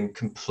game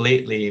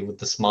completely with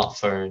the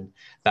smartphone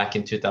back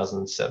in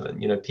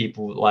 2007.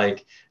 People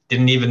like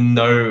didn't even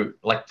know,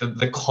 like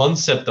the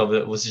concept of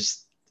it was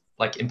just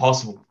like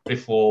impossible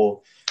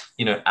before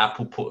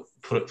Apple put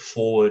it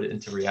forward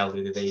into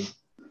reality.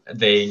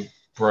 They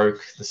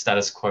broke the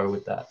status quo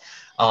with that,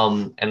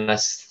 and I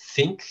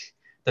think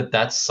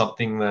that's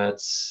something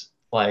that's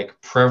like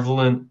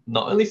prevalent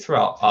not only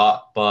throughout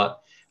art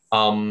but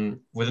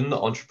within the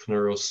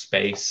entrepreneurial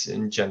space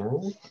in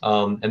general.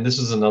 And this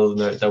is another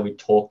note that we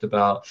talked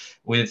about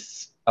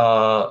with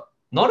not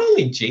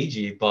only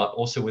Gigi but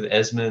also with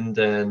Esmond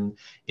and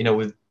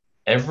with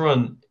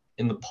everyone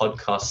in the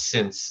podcast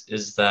since,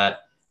 is that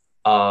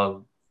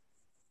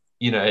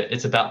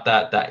it's about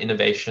that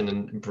innovation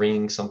and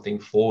bringing something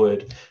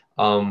forward,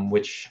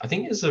 which I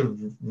think is a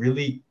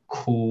really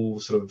cool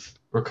sort of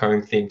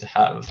recurring theme to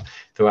have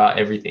throughout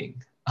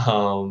everything.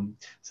 So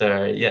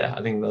yeah,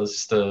 I think that was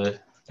just a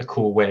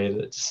cool way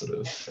to just sort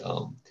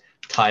of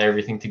tie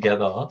everything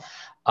together.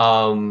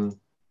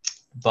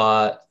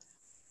 But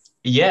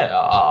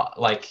yeah,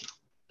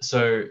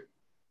 so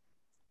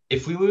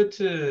if we were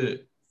to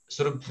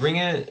sort of bring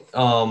it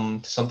to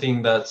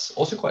something that's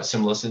also quite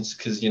similar, since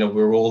because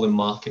we're all in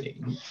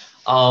marketing.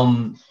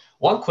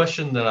 One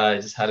question that I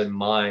just had in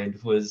mind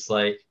was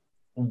like,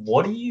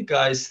 what do you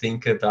guys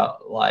think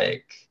about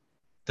like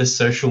the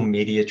social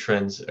media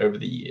trends over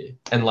the year,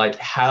 and like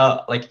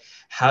how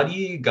do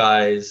you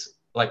guys,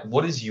 like,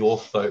 what is your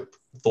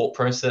thought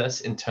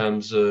process in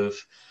terms of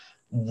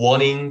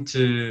wanting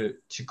to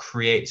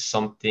create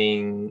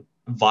something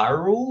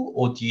viral,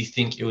 or do you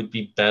think it would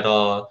be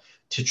better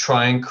to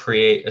try and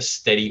create a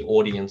steady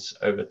audience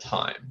over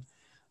time?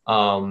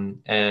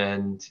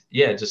 And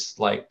yeah, just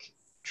like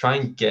try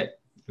and get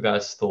you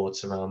guys'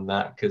 thoughts around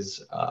that,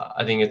 because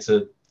I think it's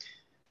a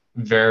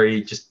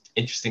very just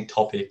interesting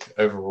topic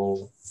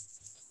overall.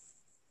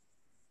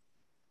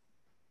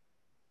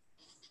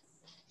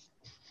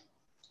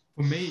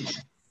 For me,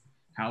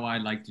 how I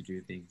like to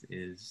do things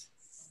is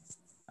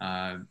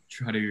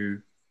try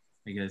to,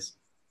 I guess,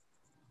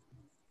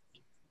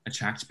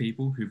 attract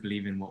people who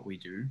believe in what we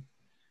do.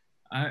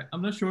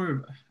 I'm not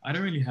sure. I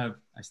don't really have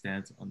a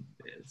stance on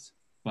this,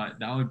 but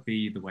that would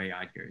be the way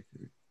I'd go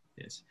through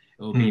this.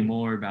 It will be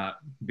more about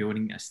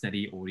building a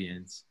steady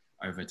audience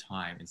over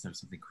time instead of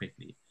something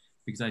quickly.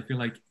 Because I feel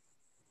like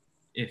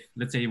if,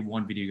 let's say,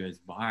 one video goes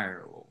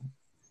viral,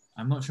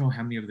 I'm not sure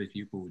how many of those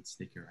people would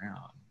stick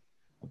around,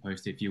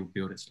 opposed to if you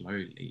build it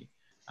slowly.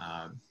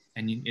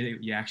 And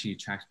you actually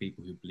attract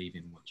people who believe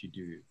in what you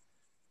do.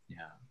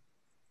 Yeah,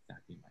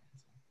 that'd be my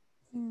answer.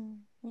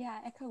 Yeah,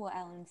 I echo what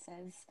Alan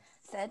said.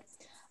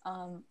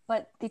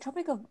 But the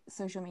topic of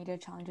social media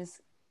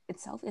challenges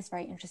itself is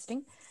very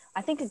interesting.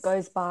 I think it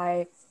goes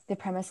by the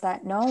premise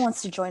that no one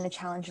wants to join a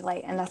challenge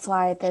late, and that's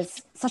why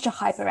there's such a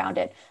hype around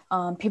it.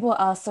 People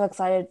are so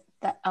excited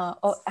that, I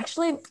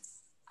actually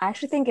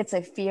think it's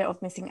a fear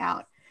of missing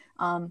out.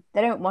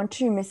 They don't want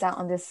to miss out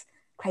on this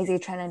crazy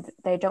trend and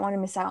they don't want to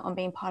miss out on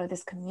being part of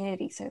this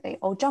community. So they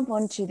all jump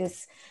onto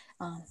this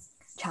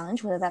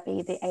challenge, whether that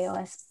be the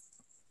ALS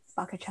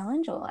bucket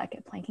challenge or like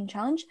a planking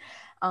challenge.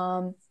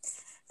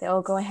 They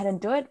all go ahead and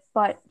do it,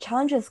 but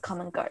challenges come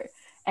and go.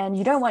 And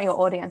you don't want your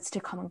audience to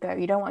come and go.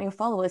 You don't want your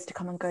followers to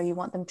come and go. You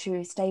want them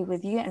to stay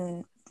with you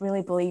and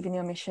really believe in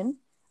your mission.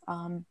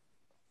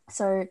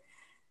 So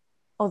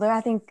although I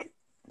think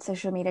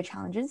social media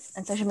challenges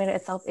and social media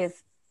itself is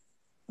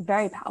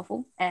very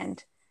powerful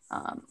and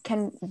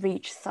can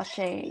reach such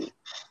a,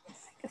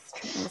 I guess,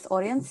 tremendous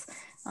audience,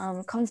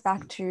 comes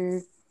back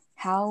to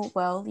how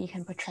well you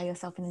can portray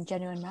yourself in a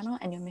genuine manner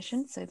and your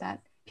mission so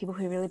that people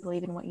who really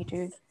believe in what you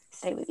do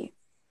stay with you.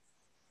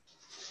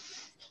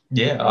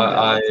 Yeah,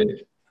 I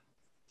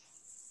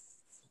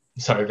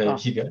sorry, babe,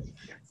 you go.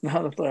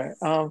 No, that's all right.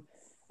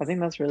 I think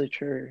that's really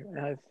true. And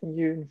I think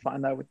you can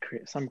find that with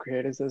some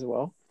creators as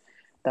well,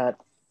 that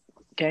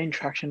gain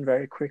traction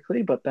very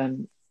quickly, but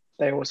then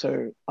they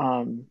also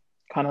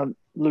kind of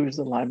lose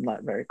the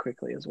limelight very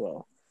quickly as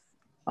well.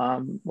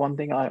 One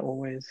thing I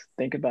always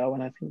think about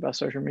when I think about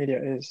social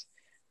media is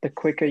the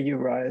quicker you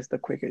rise, the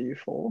quicker you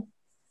fall.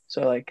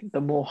 So like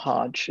the more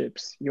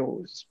hardships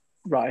your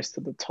rise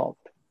to the top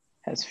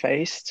has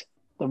faced,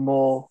 the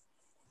more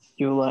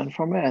you learn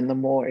from it and the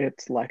more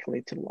it's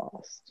likely to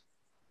last.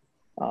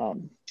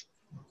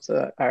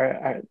 So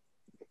I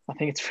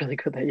think it's really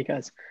good that you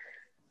guys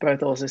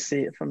both also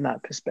see it from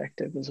that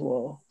perspective as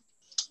well.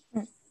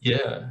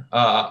 Yeah,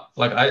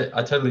 like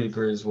I totally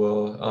agree as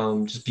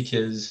well. Just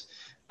because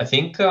I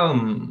think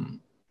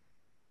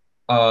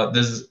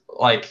there's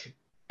like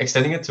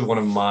extending it to one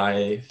of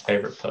my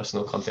favorite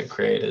personal content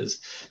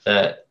creators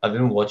that I've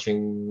been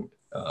watching.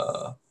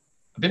 I've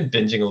been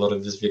binging a lot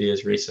of his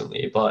videos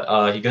recently,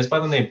 but he goes by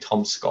the name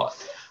Tom Scott.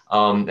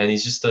 And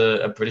he's just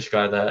a British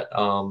guy that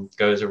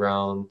goes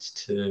around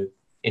to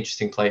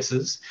interesting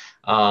places.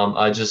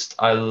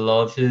 I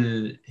love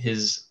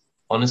his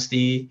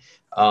honesty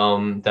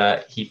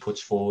that he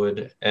puts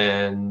forward.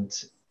 And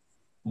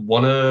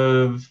one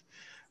of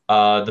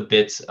the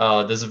bits,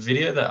 there's a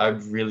video that I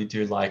really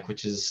do like,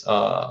 which is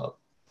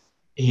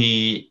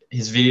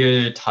his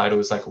video title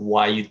is like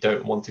why you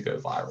don't want to go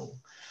viral.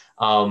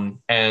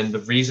 And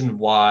the reason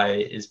why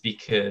is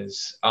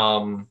because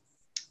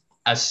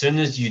as soon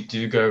as you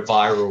do go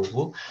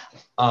viral,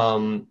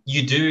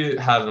 you do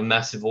have a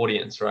massive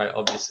audience, right?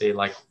 Obviously,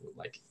 like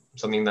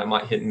something that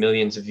might hit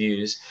millions of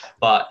views.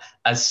 But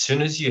as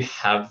soon as you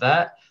have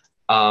that,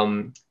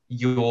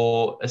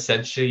 you're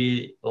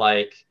essentially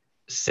like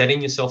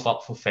setting yourself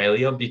up for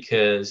failure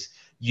because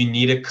you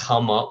need to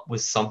come up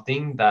with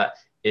something that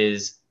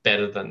is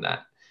better than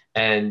that.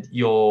 And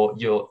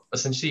you're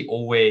essentially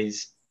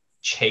always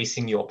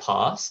chasing your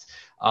past,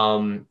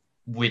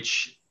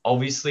 which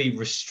obviously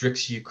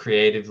restricts you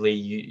creatively.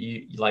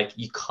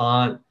 You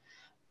can't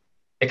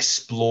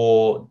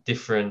explore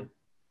different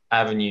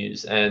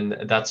avenues, and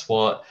that's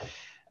what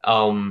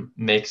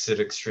makes it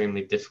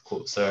extremely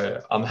difficult.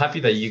 So I'm happy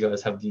that you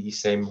guys have the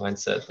same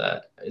mindset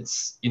that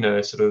it's,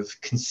 sort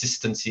of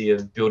consistency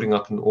of building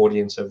up an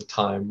audience over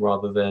time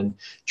rather than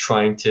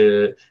trying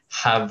to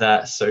have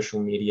that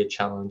social media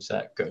challenge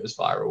that goes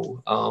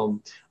viral.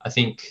 I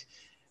think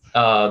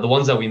the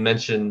ones that we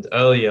mentioned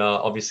earlier,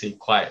 obviously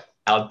quite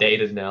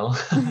outdated now.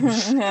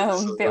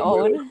 A bit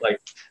old.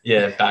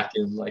 Back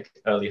in like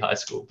early high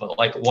school. But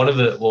like one of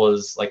it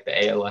was like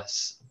the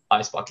ALS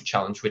Ice Bucket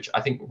Challenge, which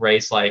I think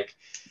raised like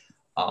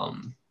I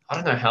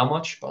don't know how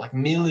much, but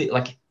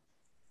like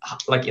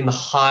like in the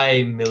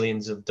high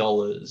millions of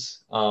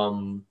dollars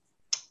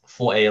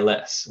for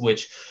ALS,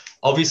 which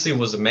obviously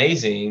was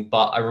amazing.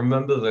 But I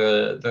remember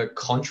the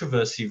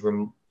controversy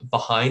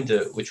behind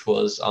it, which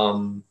was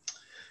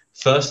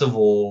first of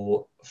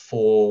all,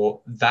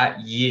 for that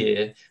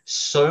year,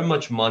 so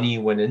much money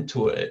went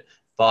into it,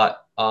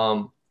 but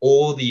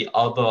all the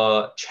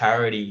other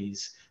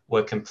charities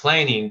were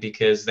complaining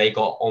because they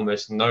got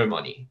almost no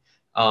money.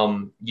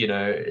 For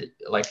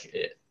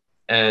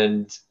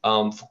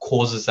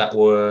causes that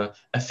were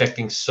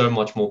affecting so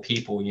much more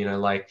people,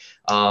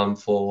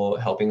 for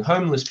helping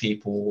homeless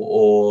people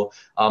or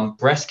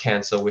breast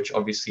cancer, which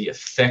obviously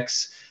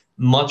affects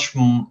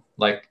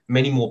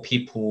many more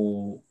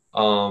people,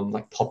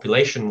 like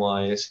population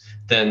wise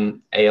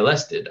than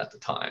ALS did at the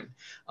time.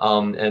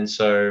 And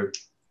so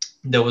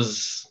there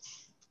was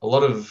a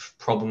lot of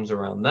problems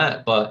around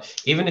that. But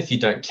even if you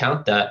don't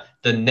count that,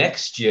 the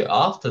next year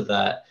after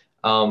that,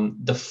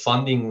 the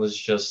funding was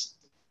just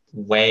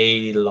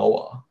way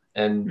lower,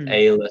 and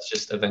ALS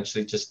just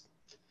eventually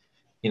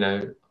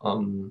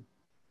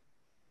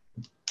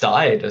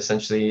died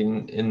essentially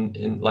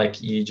in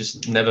like you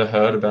just never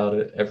heard about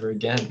it ever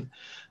again.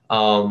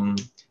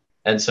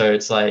 And so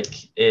it's like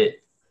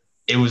it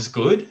was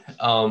good,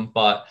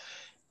 but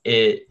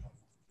it's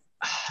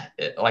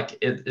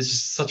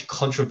just such a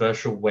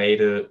controversial way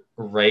to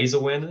raise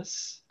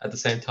awareness at the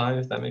same time,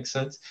 if that makes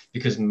sense,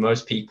 because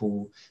most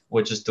people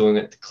were just doing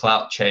it to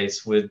clout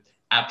chase with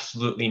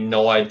absolutely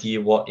no idea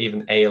what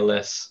even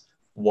ALS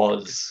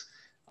was.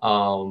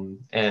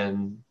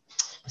 And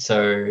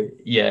So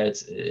yeah,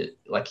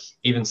 like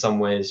even some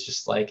ways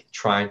just like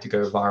trying to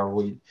go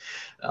viral,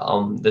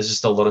 there's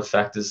just a lot of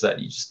factors that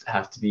you just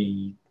have to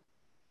be,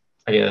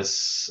 I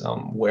guess,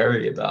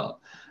 wary about,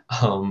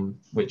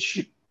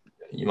 which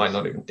you might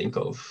not even think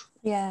of.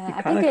 Yeah,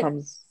 I think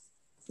comes.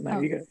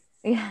 No, you go.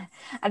 Yeah,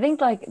 I think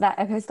like that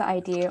echoes the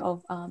idea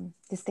of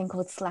this thing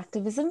called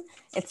slacktivism.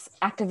 It's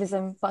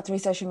activism, but through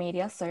social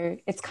media. So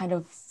it's kind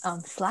of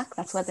Slack.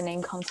 That's where the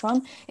name comes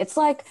from. It's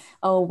like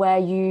where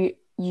you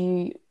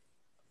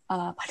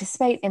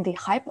participate in the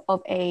hype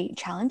of a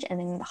challenge and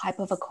in the hype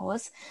of a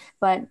cause,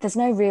 but there's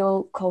no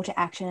real call to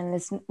action and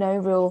there's no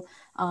real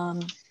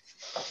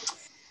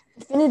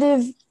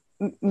definitive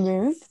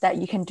move that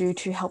you can do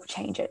to help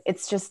change it.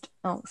 It's just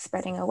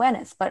spreading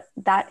awareness, but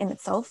that in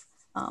itself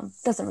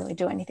doesn't really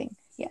do anything.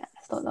 Yeah,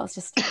 I thought that was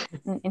just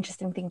an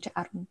interesting thing to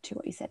add on to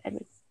what you said,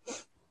 Edward.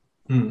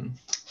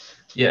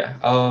 Yeah.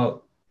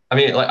 I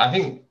mean, like, I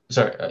think.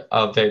 Sorry,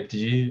 Dave, did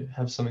you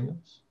have something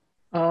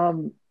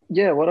else?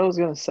 Yeah, what I was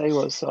going to say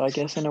was, so I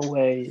guess in a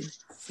way,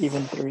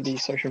 even through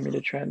these social media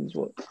trends,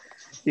 what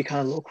you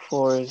kind of look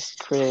for is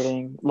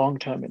creating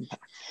long-term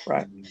impact,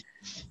 right?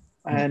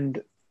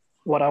 And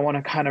what I want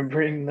to kind of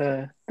bring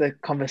the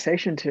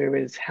conversation to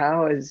is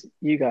how, as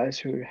you guys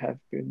who have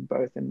been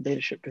both in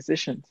leadership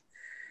positions,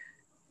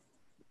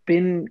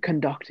 been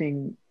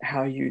conducting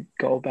how you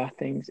go about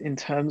things in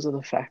terms of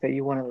the fact that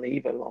you want to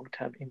leave a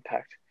long-term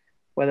impact,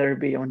 whether it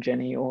be on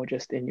Jenny or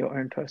just in your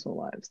own personal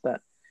lives, that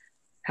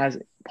has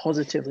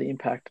positively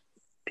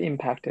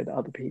impacted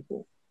other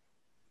people.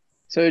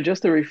 So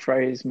just to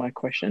rephrase my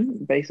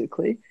question,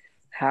 basically,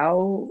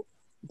 how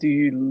do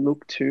you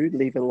look to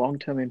leave a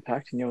long-term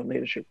impact in your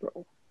leadership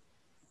role?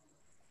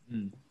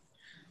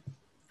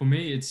 For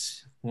me,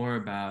 it's more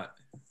about,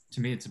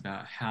 it's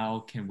about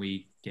how can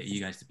we get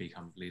you guys to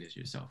become leaders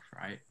yourself,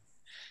 right?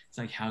 It's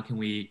like, how can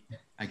we,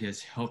 I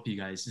guess, help you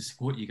guys, to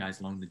support you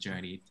guys along the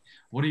journey?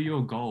 What are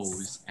your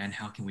goals and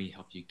how can we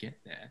help you get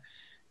there?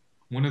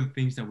 One of the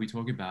things that we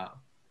talk about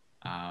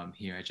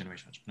here at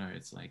Generation Entrepreneur,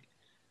 it's like,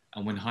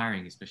 and when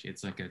hiring especially,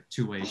 it's like a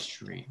two-way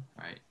street,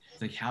 right?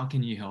 It's like, how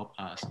can you help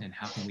us and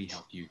how can we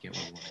help you get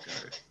where you want to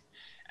go?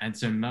 And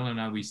so Mel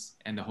and I,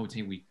 and the whole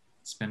team, we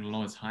spend a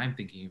lot of time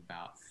thinking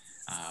about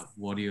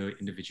what are your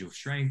individual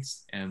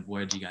strengths and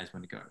where do you guys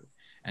want to go?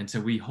 And so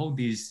we hold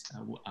these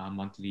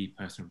monthly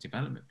personal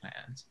development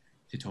plans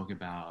to talk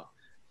about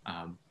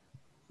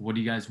what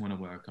do you guys want to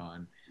work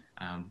on?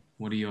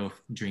 What are your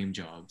dream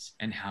jobs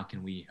and how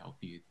can we help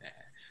you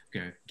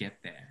get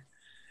there?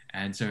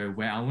 And so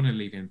where I want to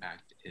leave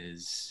impact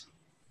is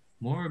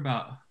more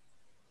about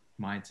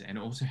mindset and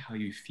also how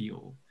you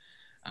feel,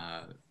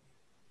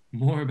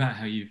 more about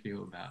how you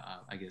feel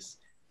about, I guess,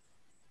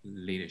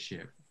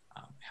 leadership,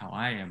 how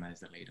I am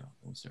as a leader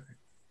also.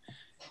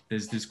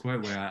 There's this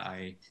quote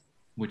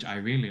which I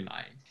really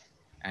like,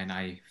 and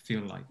I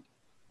feel like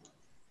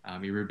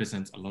it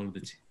represents a lot of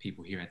the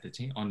people here at the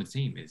team, on the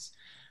team, is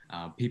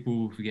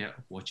people forget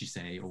what you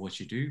say or what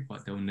you do,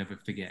 but they'll never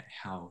forget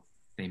how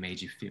they made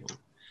you feel.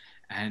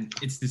 And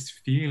it's this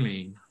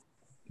feeling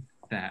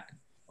that,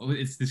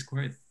 it's this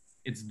quote,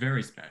 it's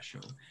very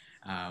special.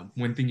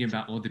 When thinking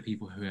about all the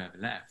people who have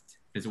left,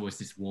 there's always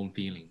this warm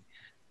feeling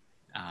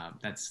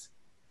that's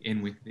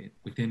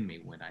within me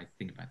when I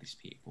think about these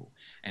people.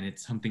 And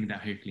it's something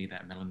that hopefully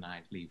that Mel and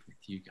I leave with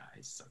you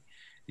guys. So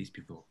these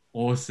people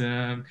are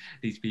awesome,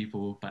 these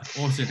people, but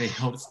also they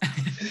helped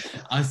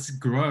us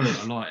grow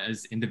a lot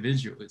as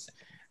individuals.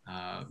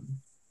 And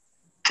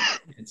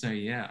so,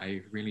 yeah,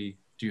 I really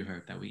do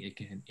hope that it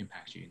can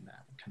impact you in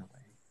that kind of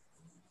way.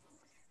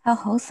 How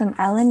wholesome,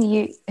 Alan.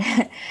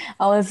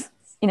 I was,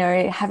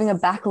 having a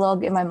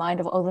backlog in my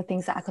mind of all the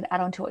things that I could add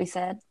on to what you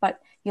said,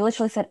 but you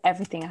literally said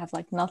everything. I have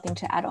like nothing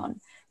to add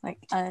on. Like,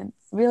 I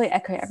really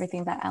echo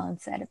everything that Alan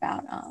said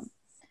about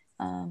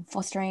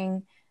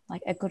fostering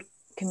like a good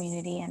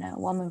community and a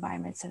warm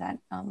environment so that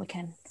we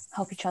can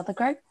help each other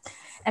grow.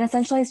 And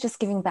essentially it's just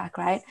giving back,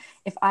 right?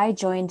 If I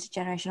joined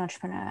Generation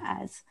Entrepreneur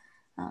as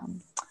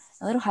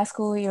a little high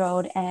school year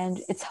old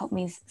and it's helped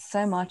me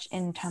so much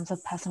in terms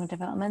of personal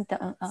development,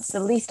 the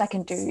least I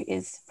can do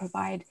is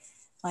provide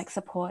like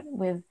support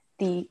with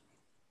the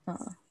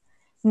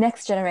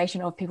next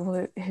generation of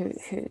people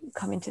who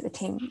come into the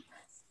team,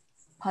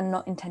 pun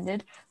not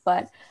intended,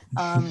 but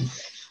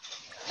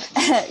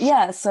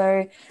yeah.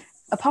 So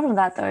apart from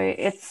that though,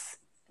 it's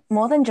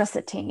more than just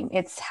a team.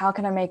 It's how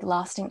can I make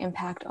lasting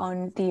impact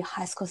on the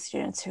high school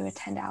students who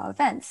attend our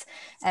events.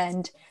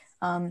 And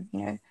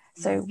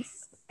so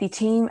the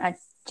team at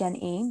Gen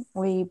E,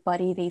 we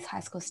buddy these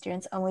high school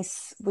students and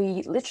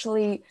we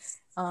literally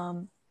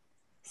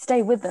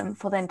stay with them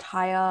for the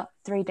entire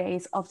 3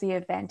 days of the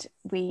event.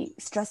 We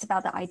stress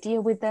about the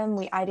idea with them,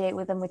 we ideate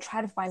with them, we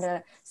try to find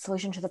a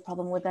solution to the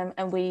problem with them,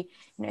 and we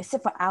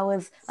sit for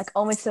hours, like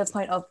almost to the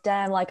point of,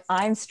 damn, like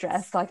I'm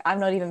stressed, like I'm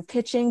not even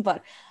pitching,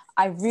 but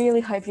I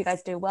really hope you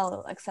guys do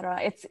well,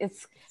 etc.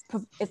 It's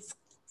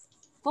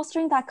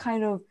fostering that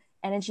kind of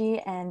energy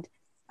and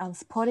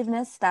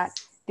supportiveness that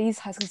these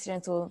high school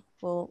students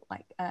will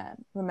like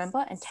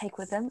remember and take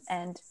with them,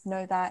 and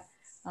know that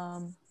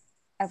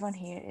everyone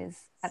here is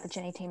at the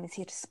Jenny team is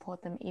here to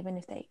support them, even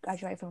if they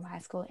graduate from high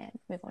school and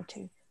move on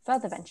to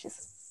further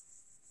ventures.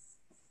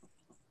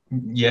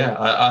 Yeah,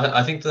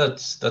 I think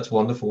that's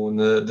wonderful. And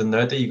the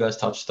note that you guys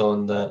touched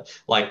on, that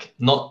like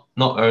not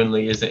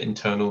only is it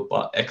internal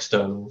but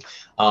external.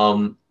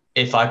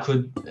 If I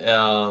could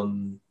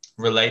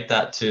relate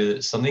that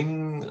to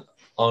something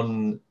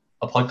on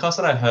a podcast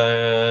that I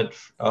heard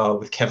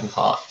with Kevin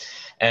Hart,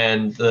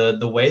 and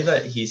the way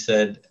that he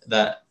said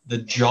that the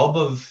job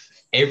of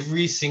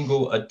every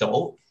single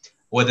adult,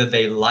 whether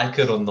they like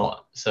it or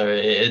not, so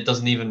it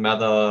doesn't even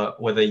matter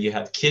whether you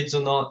have kids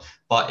or not,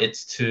 but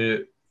it's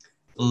to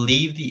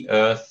leave the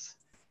earth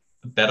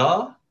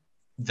better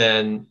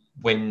than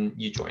when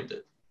you joined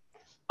it.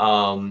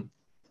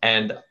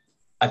 And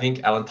I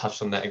think Alan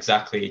touched on that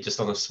exactly, just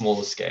on a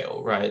smaller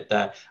scale, right?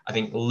 That I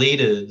think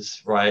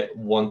leaders, right,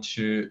 want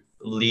to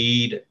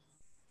lead,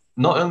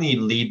 not only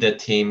lead their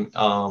team,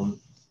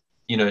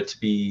 to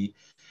be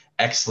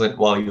excellent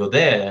while you're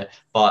there,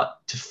 but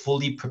to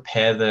fully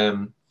prepare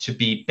them to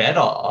be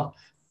better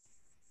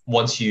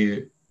once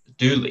you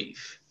do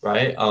leave,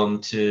 right?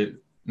 To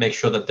make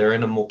sure that they're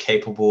in a more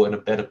capable and a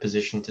better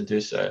position to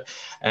do so.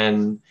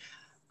 And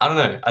I don't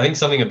know, I think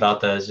something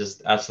about that is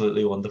just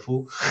absolutely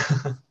wonderful.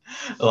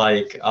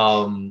 Like,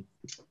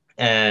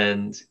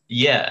 and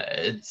yeah,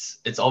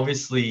 it's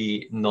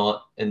obviously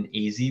not an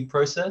easy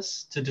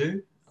process to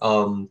do.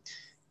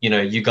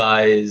 You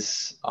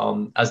guys,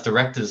 as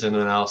directors and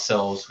in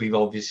ourselves, we've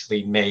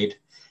obviously made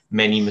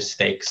many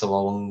mistakes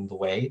along the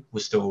way.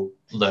 We're still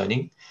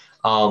learning.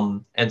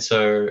 And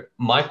so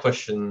my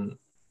question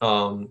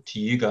to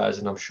you guys,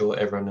 and I'm sure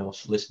everyone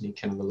else listening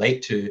can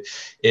relate to,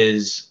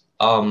 is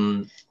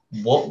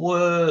what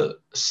were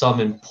some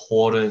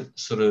important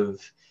sort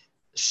of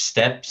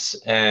steps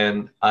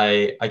and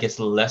I guess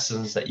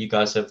lessons that you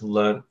guys have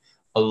learned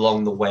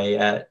along the way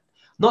at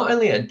not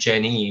only at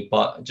Jenny,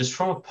 but just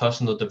from a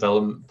personal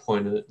development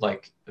point of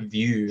like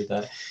view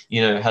that,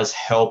 has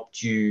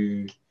helped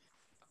you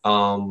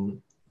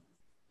along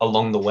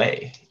the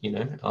way,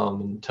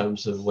 in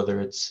terms of whether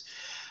it's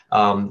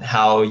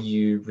how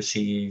you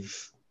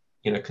receive,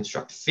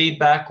 constructive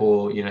feedback,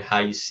 or, how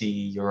you see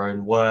your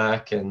own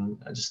work,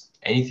 and just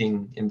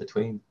anything in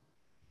between.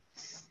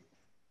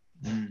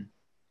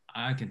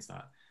 I can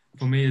start.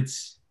 For me,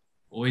 it's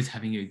always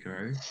having a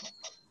go,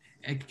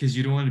 because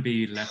you don't want to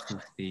be left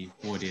with the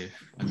what if.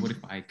 Like, what if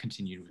I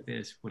continued with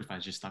this? What if I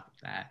just stuck with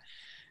that?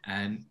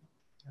 And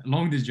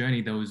along this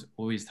journey, there was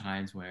always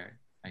times where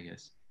I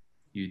guess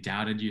you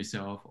doubted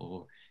yourself,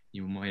 or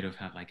you might have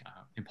had like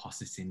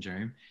imposter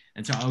syndrome.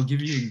 And so I'll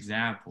give you an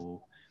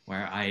example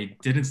where I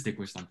didn't stick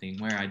with something,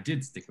 where I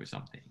did stick with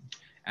something,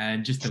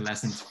 and just the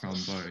lessons from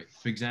both.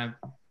 For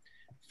example,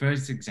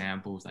 first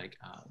example is like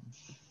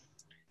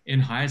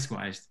in high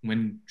school,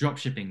 when drop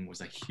shipping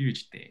was a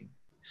huge thing,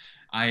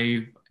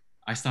 I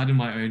started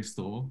my own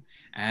store,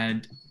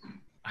 and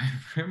I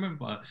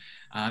remember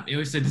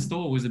the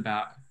store was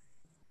about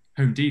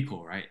home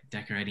decor, right?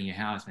 Decorating your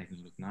house, making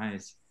it look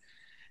nice.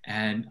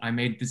 And I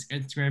made this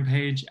Instagram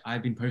page.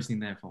 I've been posting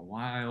there for a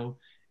while.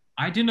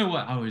 I didn't know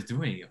what I was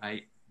doing.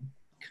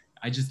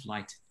 I just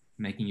liked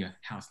making your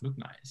house look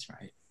nice,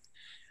 right?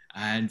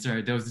 And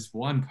so there was this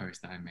one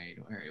post that I made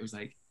where it was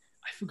like,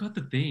 I forgot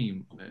the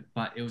theme of it,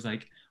 but it was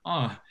like,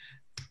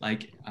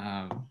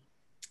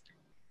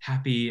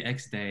 happy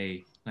X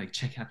day, like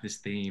check out this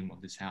theme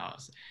of this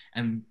house.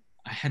 And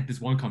I had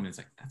this one comment, it's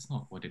like, that's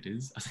not what it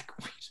is. I was like,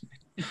 wait a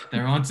minute,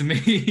 they're onto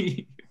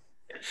me.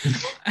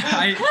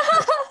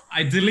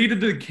 I deleted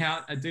the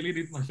account. I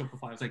deleted my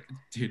Shopify. I was like,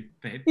 dude,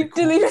 you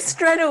deleted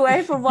straight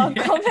away from one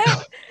comment?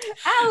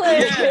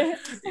 Alan!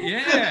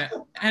 Yeah.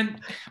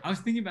 And I was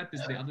thinking about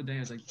this the other day. I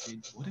was like,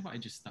 dude, what if I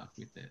just stuck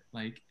with it?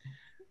 Like,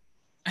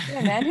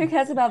 yeah, man, who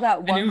cares about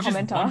that one and it was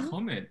commenter? just one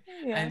comment.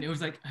 Yeah. And it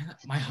was like,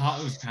 my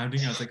heart was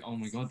pounding. I was like, oh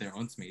my God, they're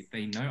onto me.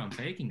 They know I'm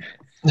faking it.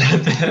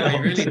 I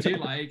really do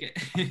like it.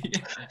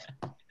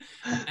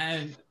 Yeah.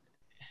 And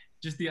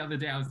just the other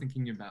day, I was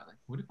thinking about like,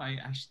 what if I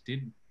actually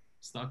did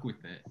stuck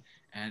with it,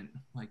 and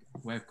like,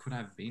 where could I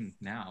have been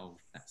now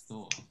with that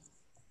store?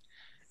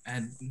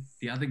 And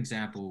the other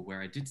example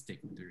where I did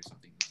stick through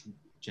something was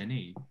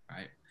Jenny,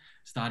 right?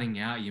 Starting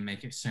out, you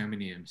make so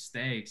many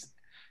mistakes,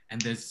 and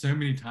there's so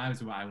many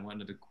times where I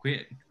wanted to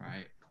quit,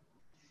 right?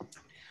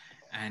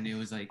 And it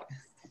was like,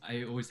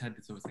 I always had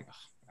this, always like,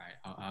 oh,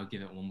 right, I'll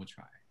give it one more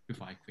try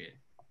before I quit.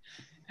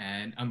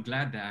 And I'm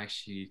glad that I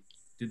actually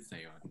did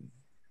stay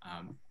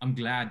on. I'm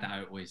glad that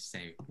I always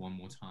say one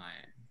more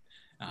time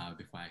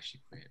before I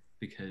actually quit,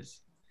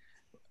 because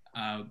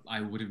I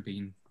would have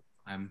been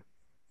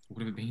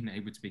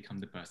able to become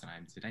the person I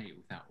am today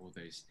without all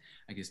those,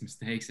 I guess,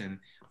 mistakes. And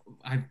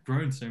I've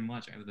grown so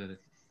much over the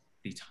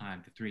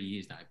 3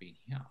 years that I've been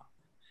here,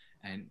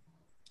 and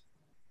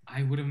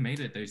I would have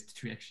made it those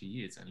 2 extra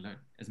years and learned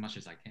as much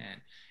as I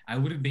can. I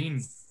would have been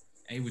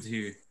able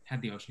to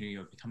have the opportunity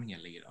of becoming a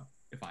leader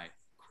if I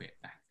quit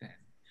back then.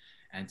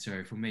 And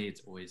so for me,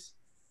 it's always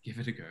give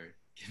it a go,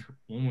 give it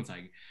one more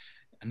time,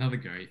 another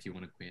go if you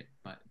want to quit.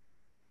 But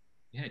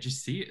yeah,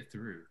 just see it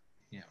through,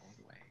 all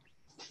the way.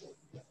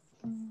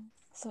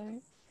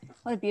 So,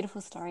 what a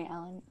beautiful story,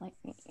 Alan. Like,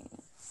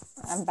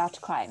 I'm about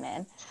to cry,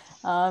 man.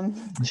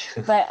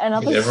 But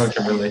another everyone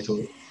can relate to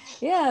it.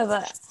 Yeah,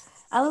 but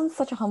Alan's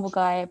such a humble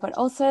guy. But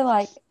also,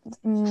 like,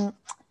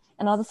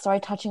 another story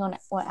touching on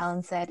what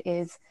Alan said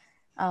is,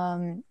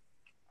 in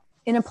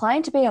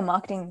applying to be a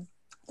marketing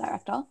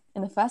director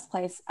in the first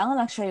place, Alan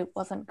actually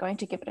wasn't going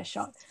to give it a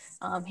shot.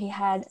 He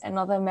had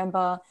another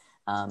member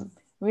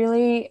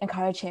really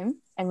encourage him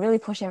and really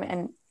push him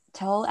and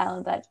tell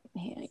Alan that,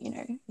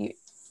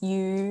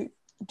 you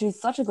do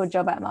such a good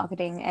job at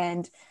marketing,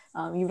 and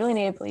you really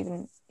need to believe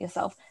in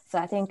yourself. So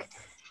I think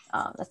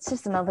that's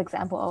just another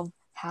example of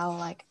how,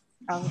 like,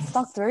 Alan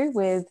stuck through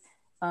with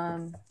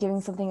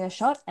giving something a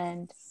shot,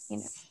 and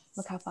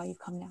look how far you've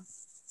come now.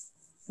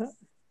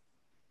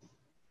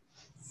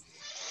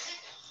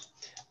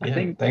 I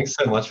think thanks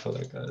so much for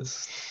that,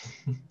 guys.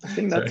 I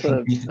think that's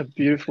a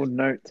beautiful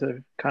note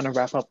to kind of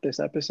wrap up this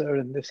episode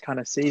and this kind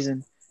of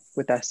season,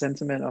 with that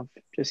sentiment of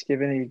just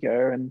giving it a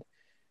go and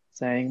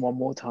saying one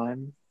more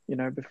time,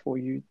 before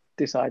you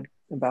decide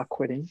about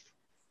quitting,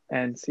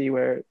 and see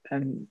where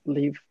and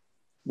lead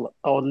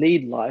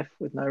life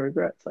with no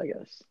regrets, I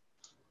guess.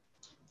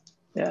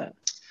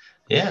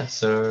 Yeah,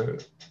 so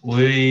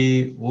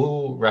we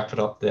will wrap it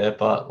up there,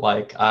 but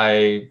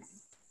I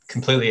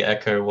completely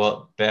echo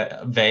what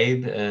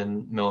Vabe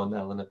and Mel and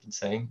Alan have been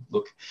saying.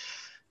 Look,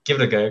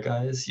 give it a go,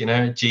 guys.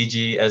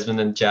 Gigi,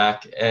 Esmond and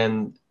Jack,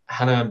 and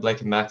Hannah and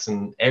Blake and Max,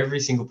 and every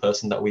single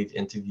person that we've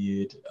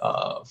interviewed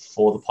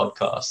for the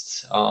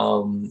podcast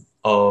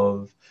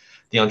of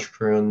the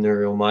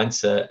entrepreneurial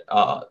mindset,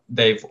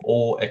 they've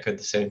all echoed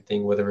the same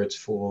thing, whether it's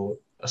for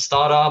a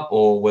startup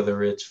or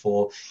whether it's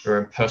for your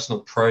own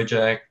personal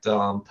project,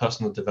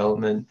 personal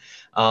development.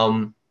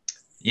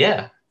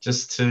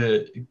 Just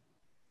to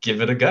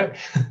give it a go.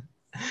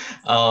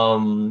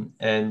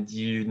 And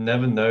you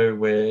never know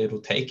where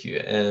it'll take you.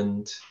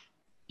 And,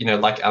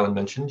 like Alan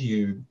mentioned,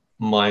 you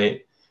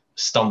might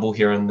stumble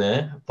here and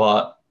there,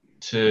 but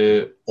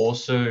to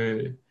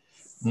also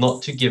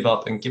not to give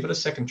up and give it a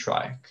second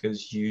try,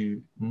 because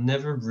you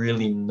never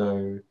really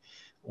know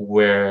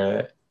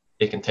where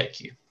it can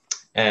take you.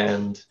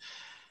 And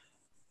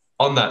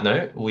on that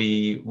note,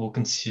 we will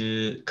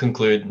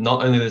conclude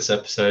not only this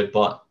episode,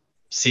 but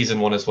season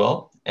 1 as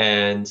well.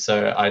 And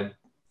so I'd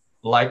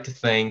like to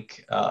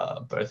thank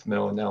both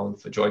Mel and Alan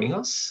for joining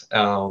us,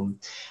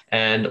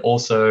 and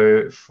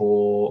also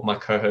for my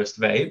co-host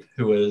Vabe,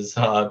 who has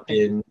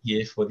been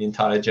here for the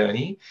entire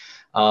journey.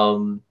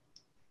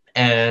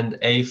 And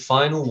a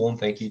final warm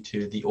thank you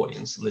to the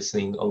audience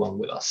listening along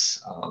with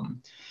us.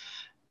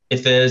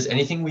 If there's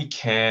anything we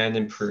can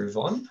improve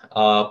on,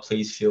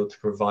 please feel to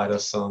provide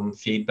us some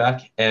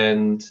feedback,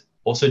 and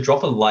also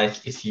drop a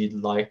like if you'd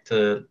like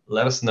to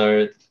let us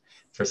know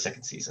for a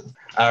second season.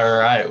 All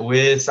right,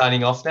 we're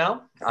signing off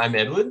now. I'm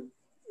Edward.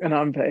 And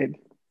I'm Vabe.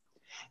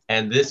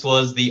 And this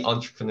was the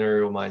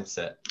Entrepreneurial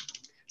Mindset.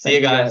 See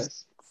you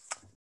guys.